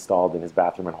one installed in his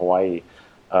bathroom in Hawaii.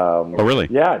 Oh, really?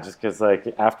 Yeah, just because,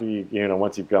 like, after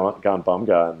once you've gone bum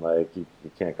gun, like, you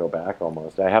can't go back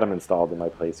almost. I had them installed in my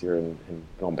place here in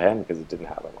Phnom Penh because it didn't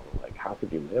have them. Like, how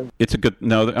could you live? It's a good,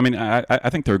 no, I mean, I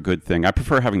think they're a good thing. I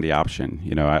prefer having the option.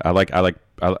 I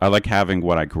like having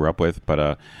what I grew up with,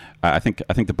 but I think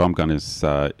the bum gun is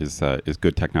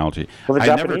good technology. Well, I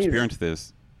never experienced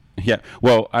this. Yeah,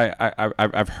 well,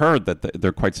 I've heard that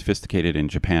they're quite sophisticated in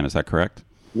Japan. Is that correct?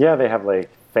 Yeah, they have like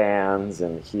fans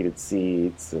and heated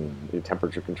seats and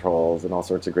temperature controls and all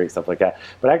sorts of great stuff like that.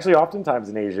 But actually, oftentimes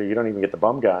in Asia, you don't even get the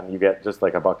bum gun. You get just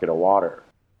like a bucket of water.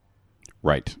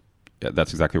 Right. Yeah,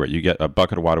 that's exactly right. You get a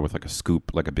bucket of water with like a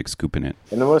scoop, like a big scoop in it.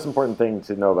 And the most important thing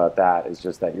to know about that is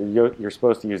just that you're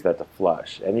supposed to use that to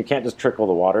flush, and you can't just trickle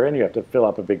the water in. You have to fill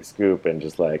up a big scoop and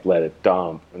just like let it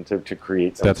dump and to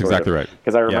create some. That's exactly right.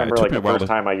 Because I remember like the first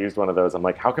time I used one of those, I'm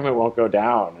like, how come it won't go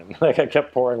down? And like I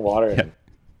kept pouring water in.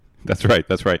 That's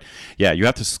right. Yeah, you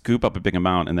have to scoop up a big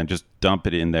amount and then just dump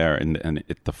it in there, and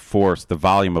the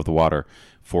volume of the water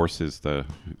forces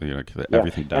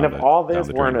everything down. And if all this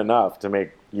weren't enough to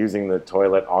make using the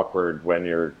toilet awkward when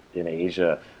you're in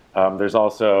Asia, there's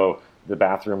also the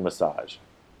bathroom massage.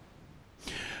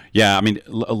 Yeah, I mean,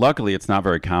 luckily it's not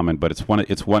very common, but it's one.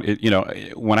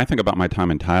 When I think about my time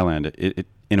in Thailand, it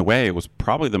in a way it was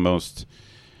probably the most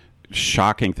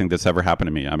shocking thing that's ever happened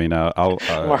to me. I mean, I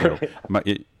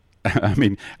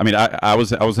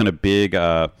was in a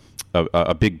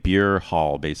big beer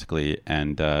hall basically,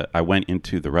 and I went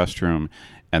into the restroom,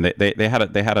 and they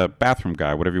had a bathroom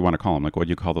guy, whatever you want to call him. Like, what do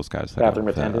you call those guys? Like bathroom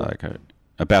attendant.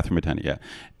 A bathroom attendant, yeah.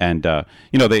 And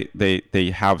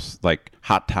they have like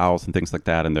hot towels and things like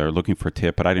that, and they're looking for a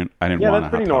tip, but I didn't want a hot towel. Yeah, that's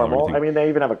pretty normal. I mean, they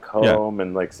even have a comb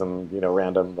and like some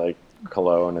random like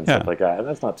cologne and stuff like that, and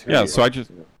that's not too. Yeah, so I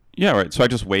just. Yeah, right. So I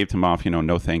just waved him off,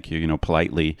 no thank you,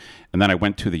 politely. And then I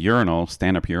went to the urinal,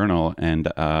 stand-up urinal,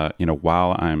 and,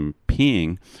 while I'm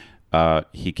peeing,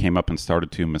 he came up and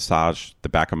started to massage the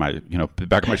back of my,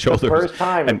 shoulders. The first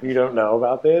time, if you don't know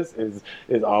about this, is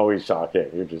always shocking.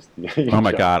 You're just. Oh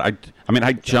my God!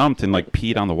 I jumped and like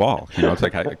peed on the wall. It's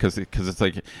like because it's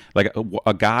like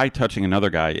a guy touching another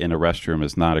guy in a restroom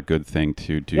is not a good thing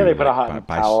to do. Yeah, they put a hot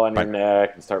towel on your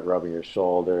neck and start rubbing your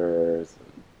shoulders.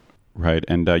 Right,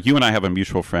 and you and I have a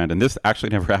mutual friend, and this actually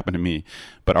never happened to me,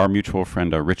 but our mutual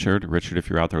friend Richard, if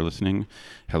you're out there listening,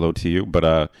 hello to you.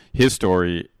 But his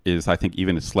story is, I think,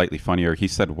 even slightly funnier. He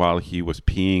said while he was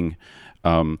peeing,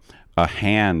 a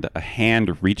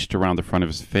hand reached around the front of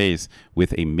his face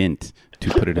with a mint to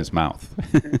put in his mouth.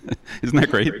 Isn't that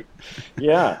great?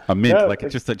 Yeah, a mint, like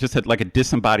it just had like a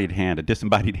disembodied hand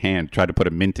tried to put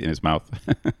a mint in his mouth.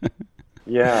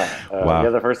 Wow. Yeah,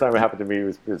 the first time it happened to me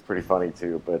was pretty funny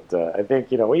too. But I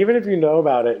think, even if you know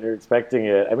about it and you're expecting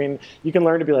it, I mean, you can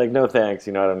learn to be like, no thanks,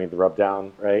 I don't need the rub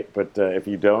down, right? But if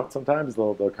you don't, sometimes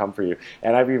they'll come for you.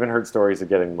 And I've even heard stories of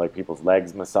getting like people's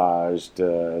legs massaged,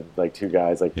 like two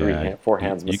guys, like four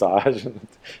hands massage.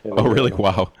 Oh, really?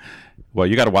 Wow. Well,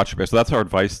 you got to watch your back. So that's our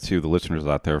advice to the listeners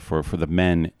out there for the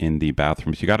men in the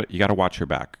bathrooms. You got to watch your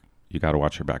back. You got to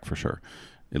watch your back for sure,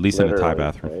 at least in a Thai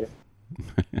bathroom. Right?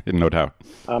 No doubt.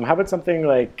 How about something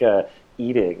like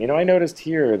eating? I noticed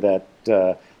here that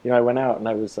I went out and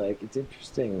I was like, it's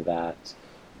interesting that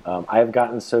I've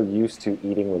gotten so used to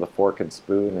eating with a fork and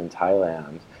spoon in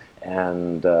Thailand,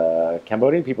 and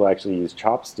Cambodian people actually use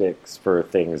chopsticks for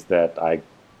things that I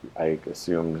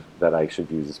assumed that I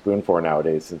should use a spoon for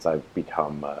nowadays, since I've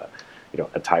become a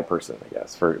Thai person, I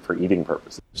guess, for eating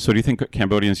purposes. So do you think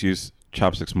Cambodians use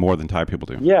chopsticks more than Thai people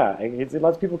do? Yeah, it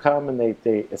lets people come and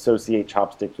they associate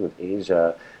chopsticks with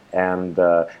Asia. And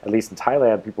at least in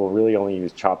Thailand, people really only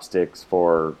use chopsticks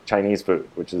for Chinese food,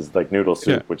 which is like noodle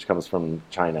soup, which comes from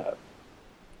China.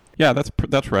 Yeah,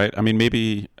 that's right. I mean,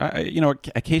 maybe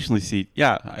occasionally see.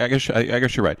 Yeah, I guess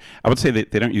you're right. I would say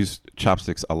they don't use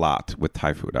chopsticks a lot with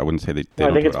Thai food. I wouldn't say they.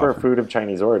 I think it's for often. Food of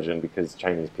Chinese origin, because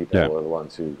Chinese people are the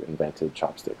ones who invented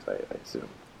chopsticks, I assume.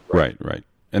 Right.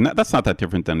 And that's not that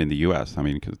different than in the U.S. I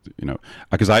mean,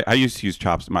 because I used to use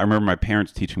chopsticks. I remember my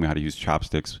parents teaching me how to use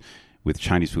chopsticks with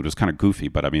Chinese food. It was kind of goofy,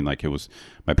 but I mean, like, it was,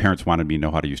 my parents wanted me to know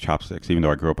how to use chopsticks, even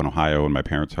though I grew up in Ohio and my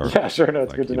parents are. Yeah, sure. No,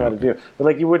 it's good to know how to do. But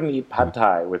like, you wouldn't eat pad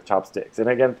thai with chopsticks. And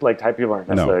again, like, Thai people aren't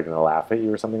necessarily going to laugh at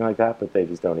you or something like that, but they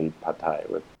just don't eat pad thai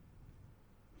with.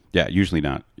 Yeah, usually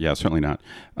not. Yeah, certainly not.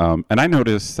 And I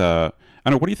noticed, I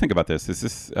don't know, what do you think about this? Is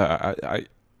this,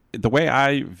 the way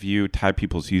I view Thai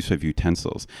people's use of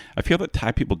utensils, I feel that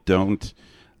Thai people don't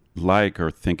like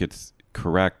or think it's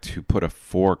correct to put a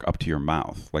fork up to your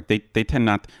mouth. Like they tend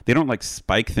not, they don't like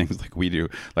spike things like we do.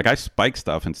 Like I spike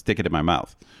stuff and stick it in my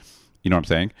mouth. You know what I'm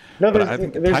saying? No, there's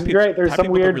some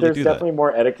weird, there's definitely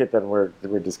more etiquette than we're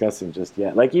discussing just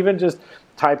yet. Like, even just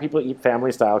Thai people eat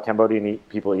family style, Cambodian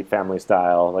people eat family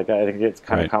style. Like, I think it's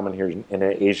kind of common here in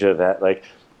Asia that, like,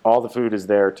 all the food is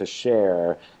there to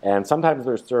share, and sometimes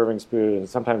there's serving spoons,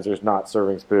 sometimes there's not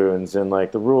serving spoons, and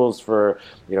like the rules for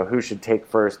who should take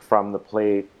first from the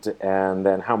plate, and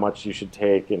then how much you should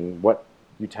take, and what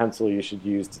utensil you should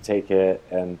use to take it,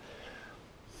 and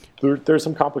there's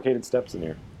some complicated steps in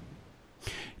here.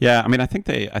 Yeah, I mean, I think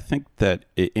that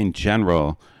in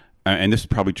general, and this is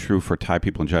probably true for Thai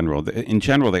people in general. In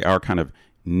general, they are kind of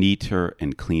neater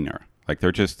and cleaner. Like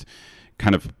they're just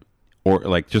kind of. Or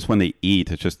like just when they eat,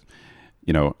 it's just,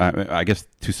 I guess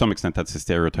to some extent that's the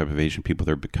stereotype of Asian people.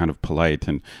 They're kind of polite,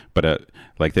 but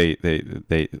like they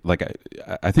like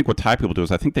I think what Thai people do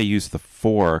is I think they use the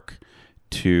fork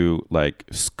to like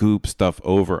scoop stuff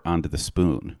over onto the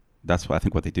spoon. That's what I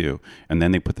think what they do, and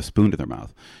then they put the spoon to their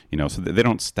mouth. So they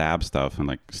don't stab stuff and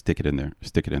like stick it in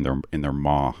their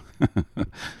maw.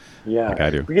 Yeah, like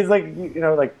I do. Because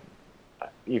like.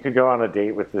 You could go on a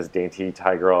date with this dainty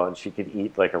Thai girl, and she could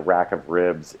eat like a rack of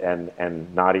ribs and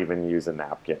not even use a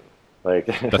napkin. Like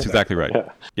that's exactly right.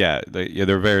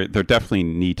 They're definitely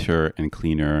neater and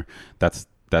cleaner. That's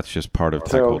just part of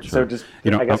Thai culture. So just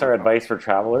I guess our advice for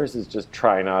travelers is just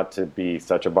try not to be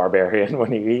such a barbarian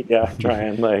when you eat. Yeah, try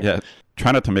and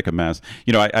try not to make a mess.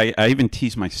 I even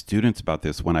tease my students about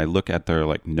this when I look at their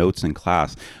like notes in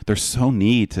class. They're so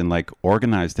neat and like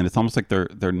organized, and it's almost like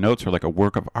their notes are like a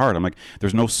work of art. I'm like,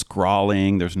 there's no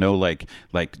scrawling, there's no like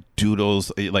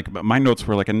doodles. Like my notes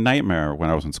were like a nightmare when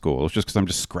I was in school. It was just because I'm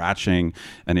just scratching,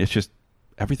 and it's just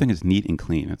everything is neat and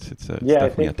clean. It's definitely I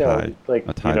think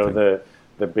a Thai thing.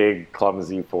 The big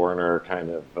clumsy foreigner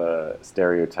kind of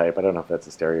stereotype. I don't know if that's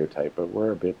a stereotype, but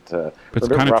we're a bit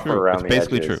rougher around the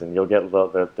edges, and you'll get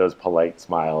those polite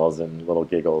smiles and little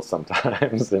giggles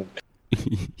sometimes. And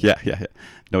yeah,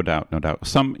 no doubt.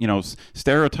 Some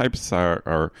stereotypes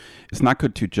are. It's not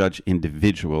good to judge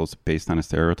individuals based on a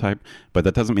stereotype, but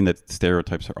that doesn't mean that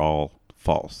stereotypes are all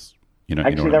false.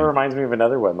 Actually, that reminds me of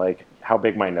another one, like how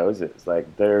big my nose is. Like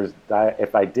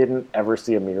if I didn't ever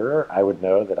see a mirror, I would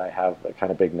know that I have a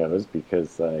kind of big nose,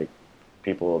 because like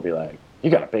people will be like, "You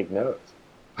got a big nose."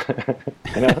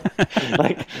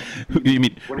 Like, what do you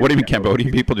mean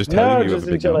Cambodian people just tell you have a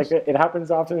big nose? Like, it happens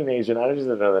often in Asia. I don't just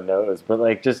know the nose, but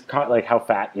like just like how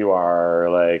fat you are, or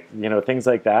like things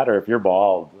like that, or if you're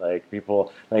bald, like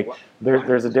people like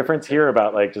there's a difference here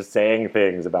about like just saying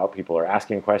things about people or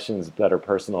asking questions that are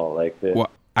personal, like the.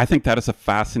 Well, I think that is a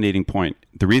fascinating point.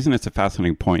 The reason it's a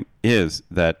fascinating point is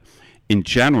that in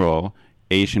general,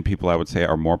 Asian people, I would say,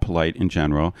 are more polite in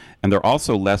general, and they're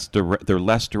also less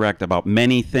direct about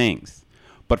many things.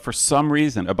 but for some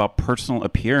reason about personal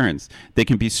appearance, they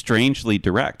can be strangely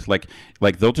direct. Like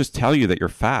they'll just tell you that you're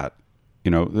fat.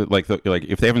 You know, like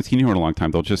if they haven't seen you in a long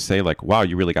time, they'll just say like, "Wow,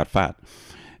 you really got fat."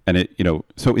 And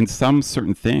so in some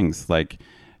certain things, like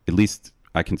at least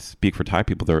I can speak for Thai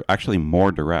people, they're actually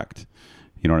more direct.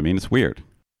 You know what I mean? It's weird.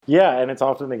 Yeah, and it's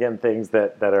often, again, things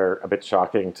that are a bit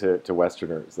shocking to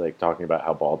Westerners, like talking about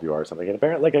how bald you are or something. And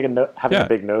apparently, like having a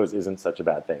big nose isn't such a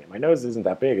bad thing. My nose isn't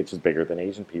that big; it's just bigger than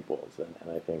Asian people's,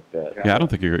 and I think that. Yeah, I don't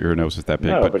think your nose is that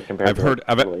big. No, but compared to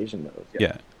I've Asian nose.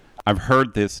 Yeah, I've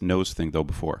heard this nose thing though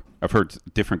before. I've heard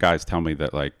different guys tell me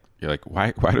that like. You're like,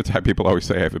 why do Thai people always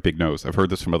say I have a big nose? I've heard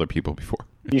this from other people before.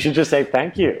 You should just say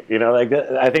thank you. You know, like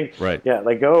I think, right. Yeah,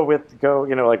 like go.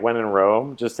 You know, like when in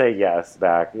Rome, just say yes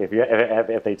back.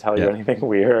 If they tell you anything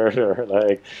weird or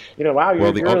like, you know, wow,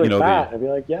 you're really fat, I'd be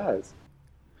like, yes.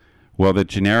 Well, the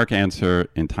generic answer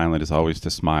in Thailand is always to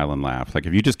smile and laugh. Like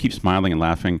if you just keep smiling and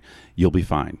laughing, you'll be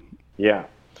fine. Yeah.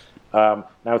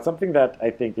 Now, something that I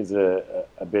think is a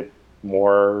bit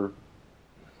more.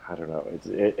 I don't know.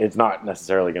 It's not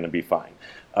necessarily going to be fine.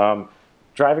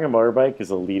 Driving a motorbike is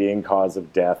a leading cause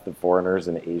of death of foreigners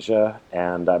in Asia,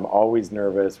 and I'm always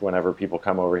nervous whenever people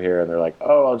come over here and they're like,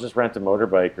 "Oh, I'll just rent a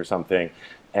motorbike or something,"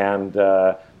 and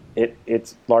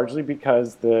it's largely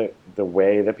because the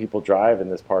way that people drive in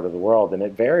this part of the world, and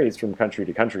it varies from country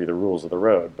to country, the rules of the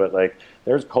road. But like,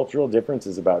 there's cultural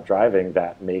differences about driving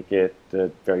that make it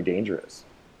very dangerous.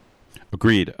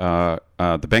 Agreed.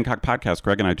 The Bangkok podcast,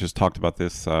 Greg and I just talked about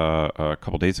this a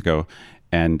couple days ago,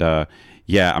 and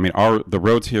yeah, I mean, the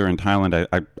roads here in Thailand,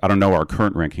 I don't know our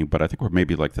current ranking, but I think we're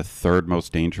maybe like the third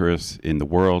most dangerous in the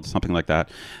world, something like that.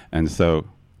 And so,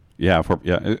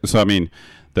 so I mean,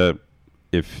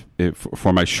 if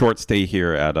for my short stay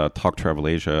here at Talk Travel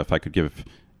Asia, if I could give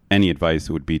any advice,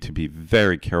 it would be to be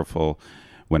very careful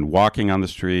when walking on the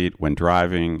street, when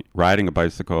driving, riding a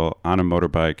bicycle, on a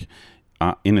motorbike.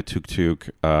 In a tuk-tuk,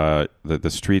 the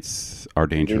streets are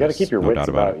dangerous. You got to keep your wits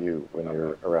about you when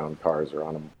you're around cars or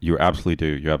on them. You absolutely do.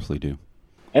 You absolutely do.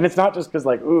 And it's not just because,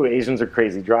 like, ooh, Asians are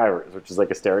crazy drivers, which is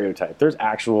like a stereotype. There's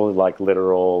actual, like,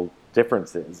 literal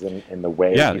differeces in the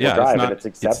way people drive, and it's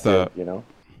accepted, you know?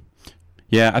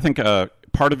 Yeah, I think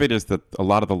part of it is that a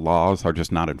lot of the laws are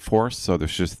just not enforced. So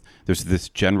there's this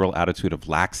general attitude of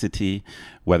laxity,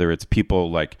 whether it's people,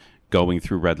 like, going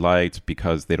through red lights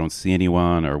because they don't see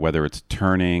anyone, or whether it's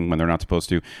turning when they're not supposed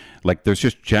to. Like, there's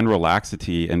just general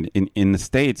laxity. And in the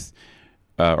States,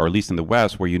 or at least in the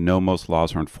West, where most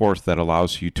laws are enforced, that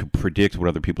allows you to predict what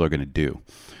other people are going to do.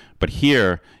 But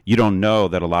here, you don't know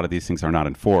that a lot of these things are not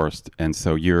enforced, and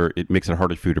so it makes it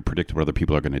harder for you to predict what other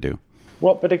people are going to do.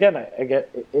 Well, but again, I get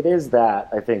it is that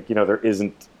I think, you know, there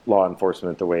isn't law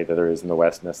enforcement the way that there is in the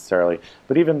West necessarily.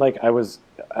 But even like I was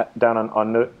down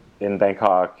on Nut in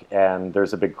Bangkok, and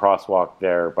there's a big crosswalk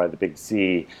there by the big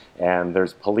sea, and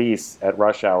there's police at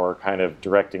rush hour kind of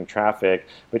directing traffic.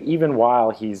 But even while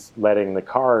he's letting the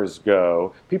cars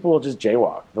go, people will just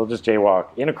jaywalk. They'll just jaywalk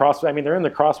in a crosswalk. I mean, they're in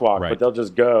the crosswalk, right, but they'll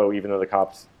just go even though the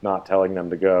cop's not telling them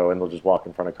to go, and they'll just walk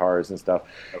in front of cars and stuff.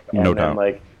 And no then, doubt.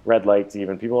 Like red lights,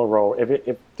 even people will roll.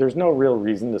 If there's no real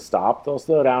reason to stop, they'll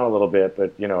slow down a little bit.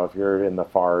 But you know, if you're in the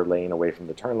far lane away from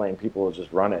the turn lane, people will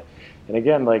just run it. And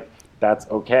again, like, that's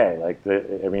okay. Like,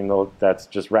 that's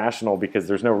just rational because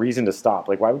there's no reason to stop.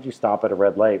 Like, why would you stop at a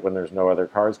red light when there's no other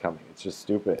cars coming? It's just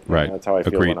stupid. Right. You know, that's how I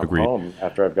feel when I'm home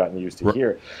after I've gotten used to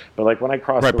here. But like when I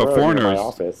cross the road near my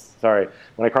office,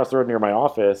 when I cross the road near my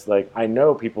office, like I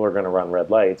know people are going to run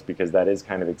red lights because that is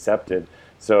kind of accepted.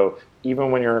 So even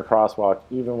when you're in a crosswalk,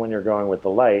 even when you're going with the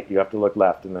light, you have to look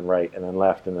left and then right and then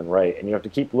left and then right. And you have to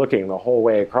keep looking the whole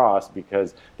way across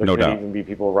because there could even be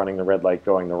people running the red light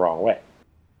going the wrong way.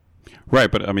 Right,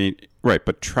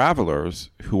 but travelers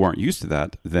who aren't used to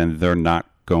that, then they're not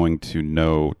going to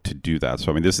know to do that.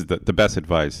 So I mean, this is the best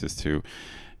advice is to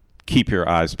keep your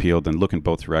eyes peeled and look in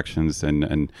both directions,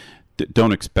 and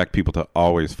don't expect people to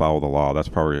always follow the law. That's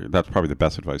probably the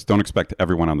best advice. Don't expect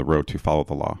everyone on the road to follow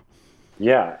the law.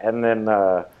 Yeah, and then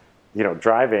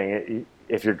driving,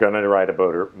 if you're going to ride a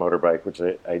motorbike, which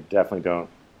I definitely don't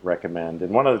recommend.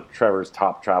 And one of Trevor's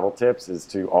top travel tips is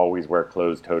to always wear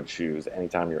closed-toed shoes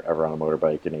anytime you're ever on a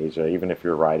motorbike in Asia, even if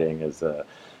you're riding as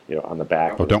on the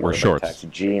back. Oh, don't wear shorts. Taxi.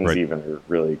 Jeans even are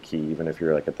really key, even if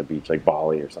you're like at the beach, like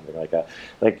Bali or something like that.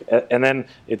 Like, and then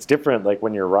it's different. Like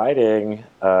when you're riding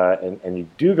and you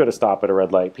do go to stop at a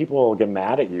red light, people will get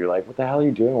mad at you. Like, what the hell are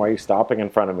you doing? Why are you stopping in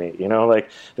front of me? You know, like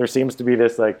there seems to be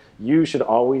this like you should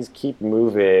always keep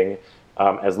moving.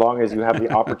 as long as you have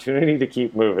the opportunity to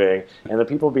keep moving, and the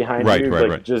people behind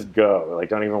you, just go. Like,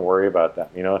 don't even worry about them,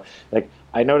 you know? Like,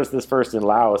 I noticed this first in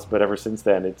Laos, but ever since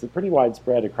then, it's pretty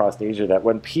widespread across Asia that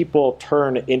when people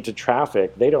turn into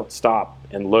traffic, they don't stop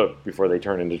and look before they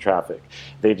turn into traffic.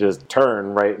 They just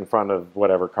turn right in front of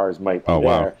whatever cars might be there.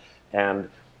 Wow. And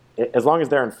as long as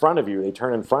they're in front of you, they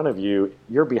turn in front of you,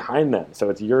 you're behind them. So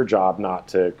it's your job not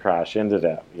to crash into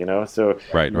them, you know? So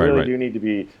you really do need to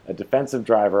be a defensive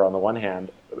driver on the one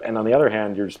hand, and on the other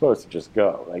hand, you're supposed to just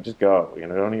go. Like, just go, you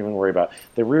know, don't even worry about it.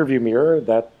 The rear view mirror,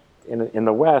 that in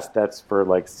the West, that's for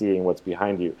like seeing what's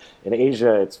behind you. In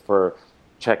Asia, it's for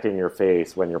checking your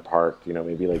face when you're parked, you know,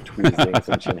 maybe like tweezing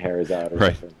some chin hairs out or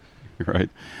something. Right.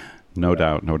 No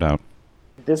doubt.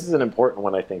 This is an important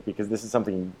one, I think, because this is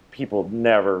something people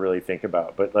never really think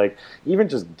about. But like, even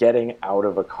just getting out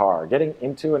of a car, getting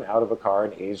into and out of a car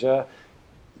in Asia,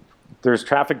 there's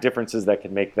traffic differences that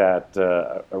can make that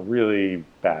a really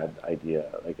bad idea,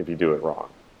 like if you do it wrong.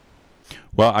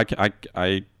 Well,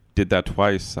 I did that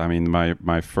twice. I mean,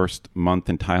 my first month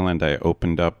in Thailand, I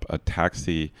opened up a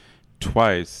taxi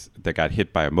twice that got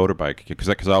hit by a motorbike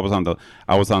because I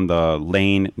was on the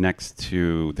lane next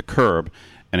to the curb.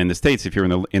 And in the States, if you're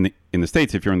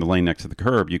if you're in the lane next to the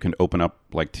curb, you can open up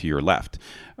like to your left,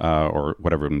 or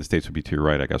whatever. In the States would be to your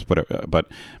right, I guess.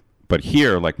 But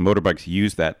here, like, motorbikes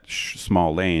use that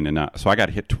small lane, and so I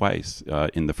got hit twice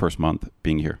in the first month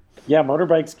being here. Yeah,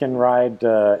 motorbikes can ride,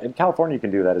 in California you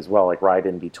can do that as well, like ride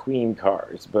in between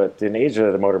cars. But in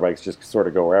Asia, the motorbikes just sort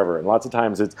of go wherever. And lots of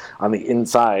times it's on the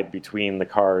inside between the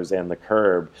cars and the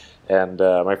curb. And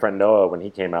my friend Noah, when he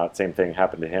came out, same thing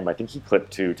happened to him. I think he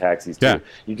clipped 2 taxis too. Yeah.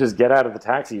 You just get out of the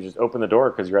taxi, you just open the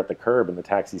door because you're at the curb and the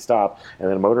taxi stopped. And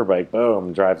then a motorbike,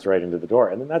 boom, drives right into the door.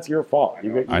 And then that's your fault.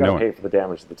 You got to pay for the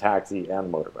damage to the taxi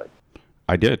and the motorbike.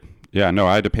 I did. Yeah, no,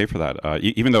 I had to pay for that.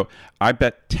 Even though I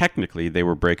bet technically they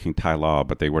were breaking Thai law,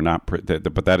 but they were not. But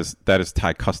that is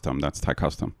Thai custom. That's Thai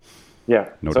custom. Yeah.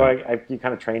 No so you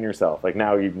kind of train yourself. Like,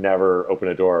 now you'd never open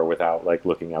a door without like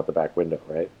looking out the back window,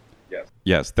 right? Yes.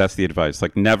 Yes, that's the advice.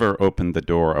 Like, never open the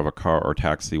door of a car or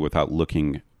taxi without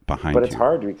looking behind you. But it's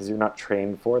hard because you're not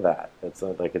trained for that. It's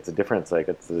a difference. Like,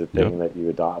 it's a thing that you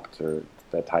adopt or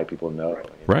that Thai people know.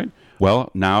 Right.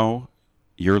 Well, now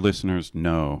your listeners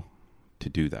know to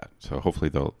do that. So hopefully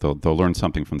they'll learn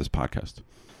something from this podcast.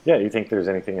 Yeah. Do you think there's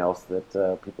anything else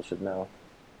that people should know?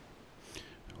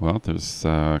 Well, there's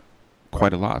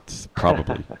quite a lot,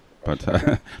 probably.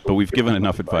 But we've given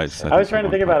enough advice. I was trying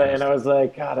to think about it, and I was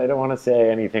like, God, I don't want to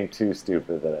say anything too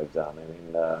stupid that I've done. I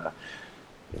mean,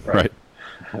 right.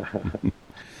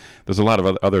 There's a lot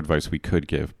of other advice we could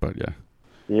give, but yeah.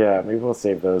 Yeah, maybe we'll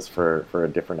save those for a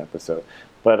different episode.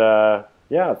 But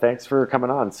yeah, thanks for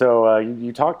coming on. So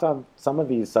you talked on some of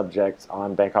these subjects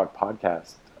on Bangkok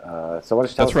Podcast. So why don't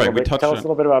you tell us a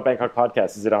little bit about Bangkok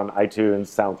Podcast? Is it on iTunes,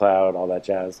 SoundCloud, all that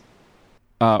jazz?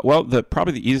 Well,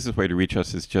 probably the easiest way to reach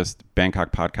us is just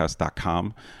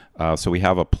BangkokPodcast.com. So we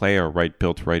have a player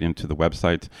built right into the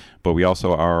website, but we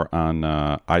also are on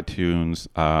iTunes.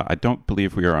 I don't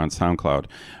believe we are on SoundCloud,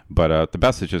 but the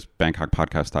best is just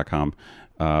BangkokPodcast.com.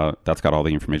 That's got all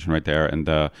the information right there. And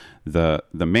the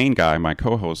main guy, my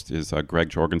co-host, is Greg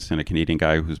Jorgensen, a Canadian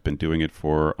guy who's been doing it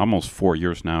for almost 4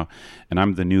 years now. And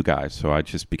I'm the new guy, so I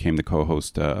just became the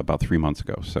co-host about 3 months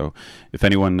ago. So if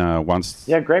anyone wants...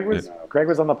 Yeah, Greg was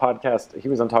on the podcast. He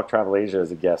was on Talk Travel Asia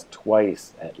as a guest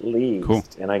twice at least. Cool.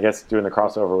 And I guess doing the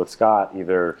crossover with Scott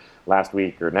either last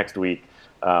week or next week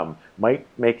might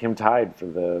make him tied for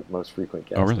the most frequent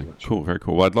guest. Oh, really? Cool. Very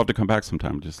cool. Well, I'd love to come back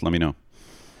sometime. Just let me know.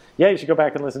 Yeah, you should go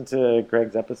back and listen to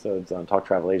Greg's episodes on Talk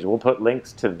Travel Asia. We'll put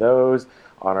links to those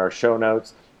on our show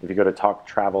notes. If you go to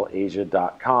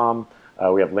talktravelasia.com,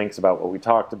 we have links about what we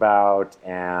talked about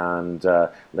and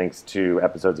links to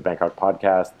episodes of Bangkok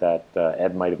Podcast that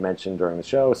Ed might have mentioned during the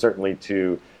show, certainly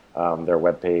to their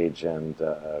webpage and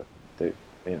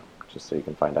just so you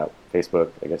can find out.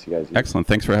 Facebook, I guess you guys use. Excellent.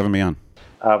 Thanks for having me on.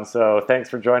 So thanks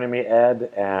for joining me,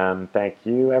 Ed, and thank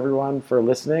you, everyone, for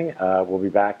listening. We'll be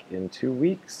back in 2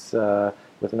 weeks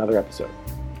with another episode.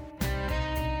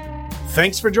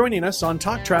 Thanks for joining us on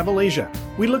Talk Travel Asia.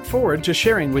 We look forward to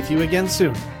sharing with you again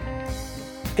soon.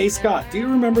 Hey, Scott, do you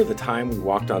remember the time we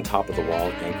walked on top of the wall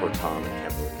at Angkor Thom in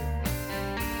Cambodia?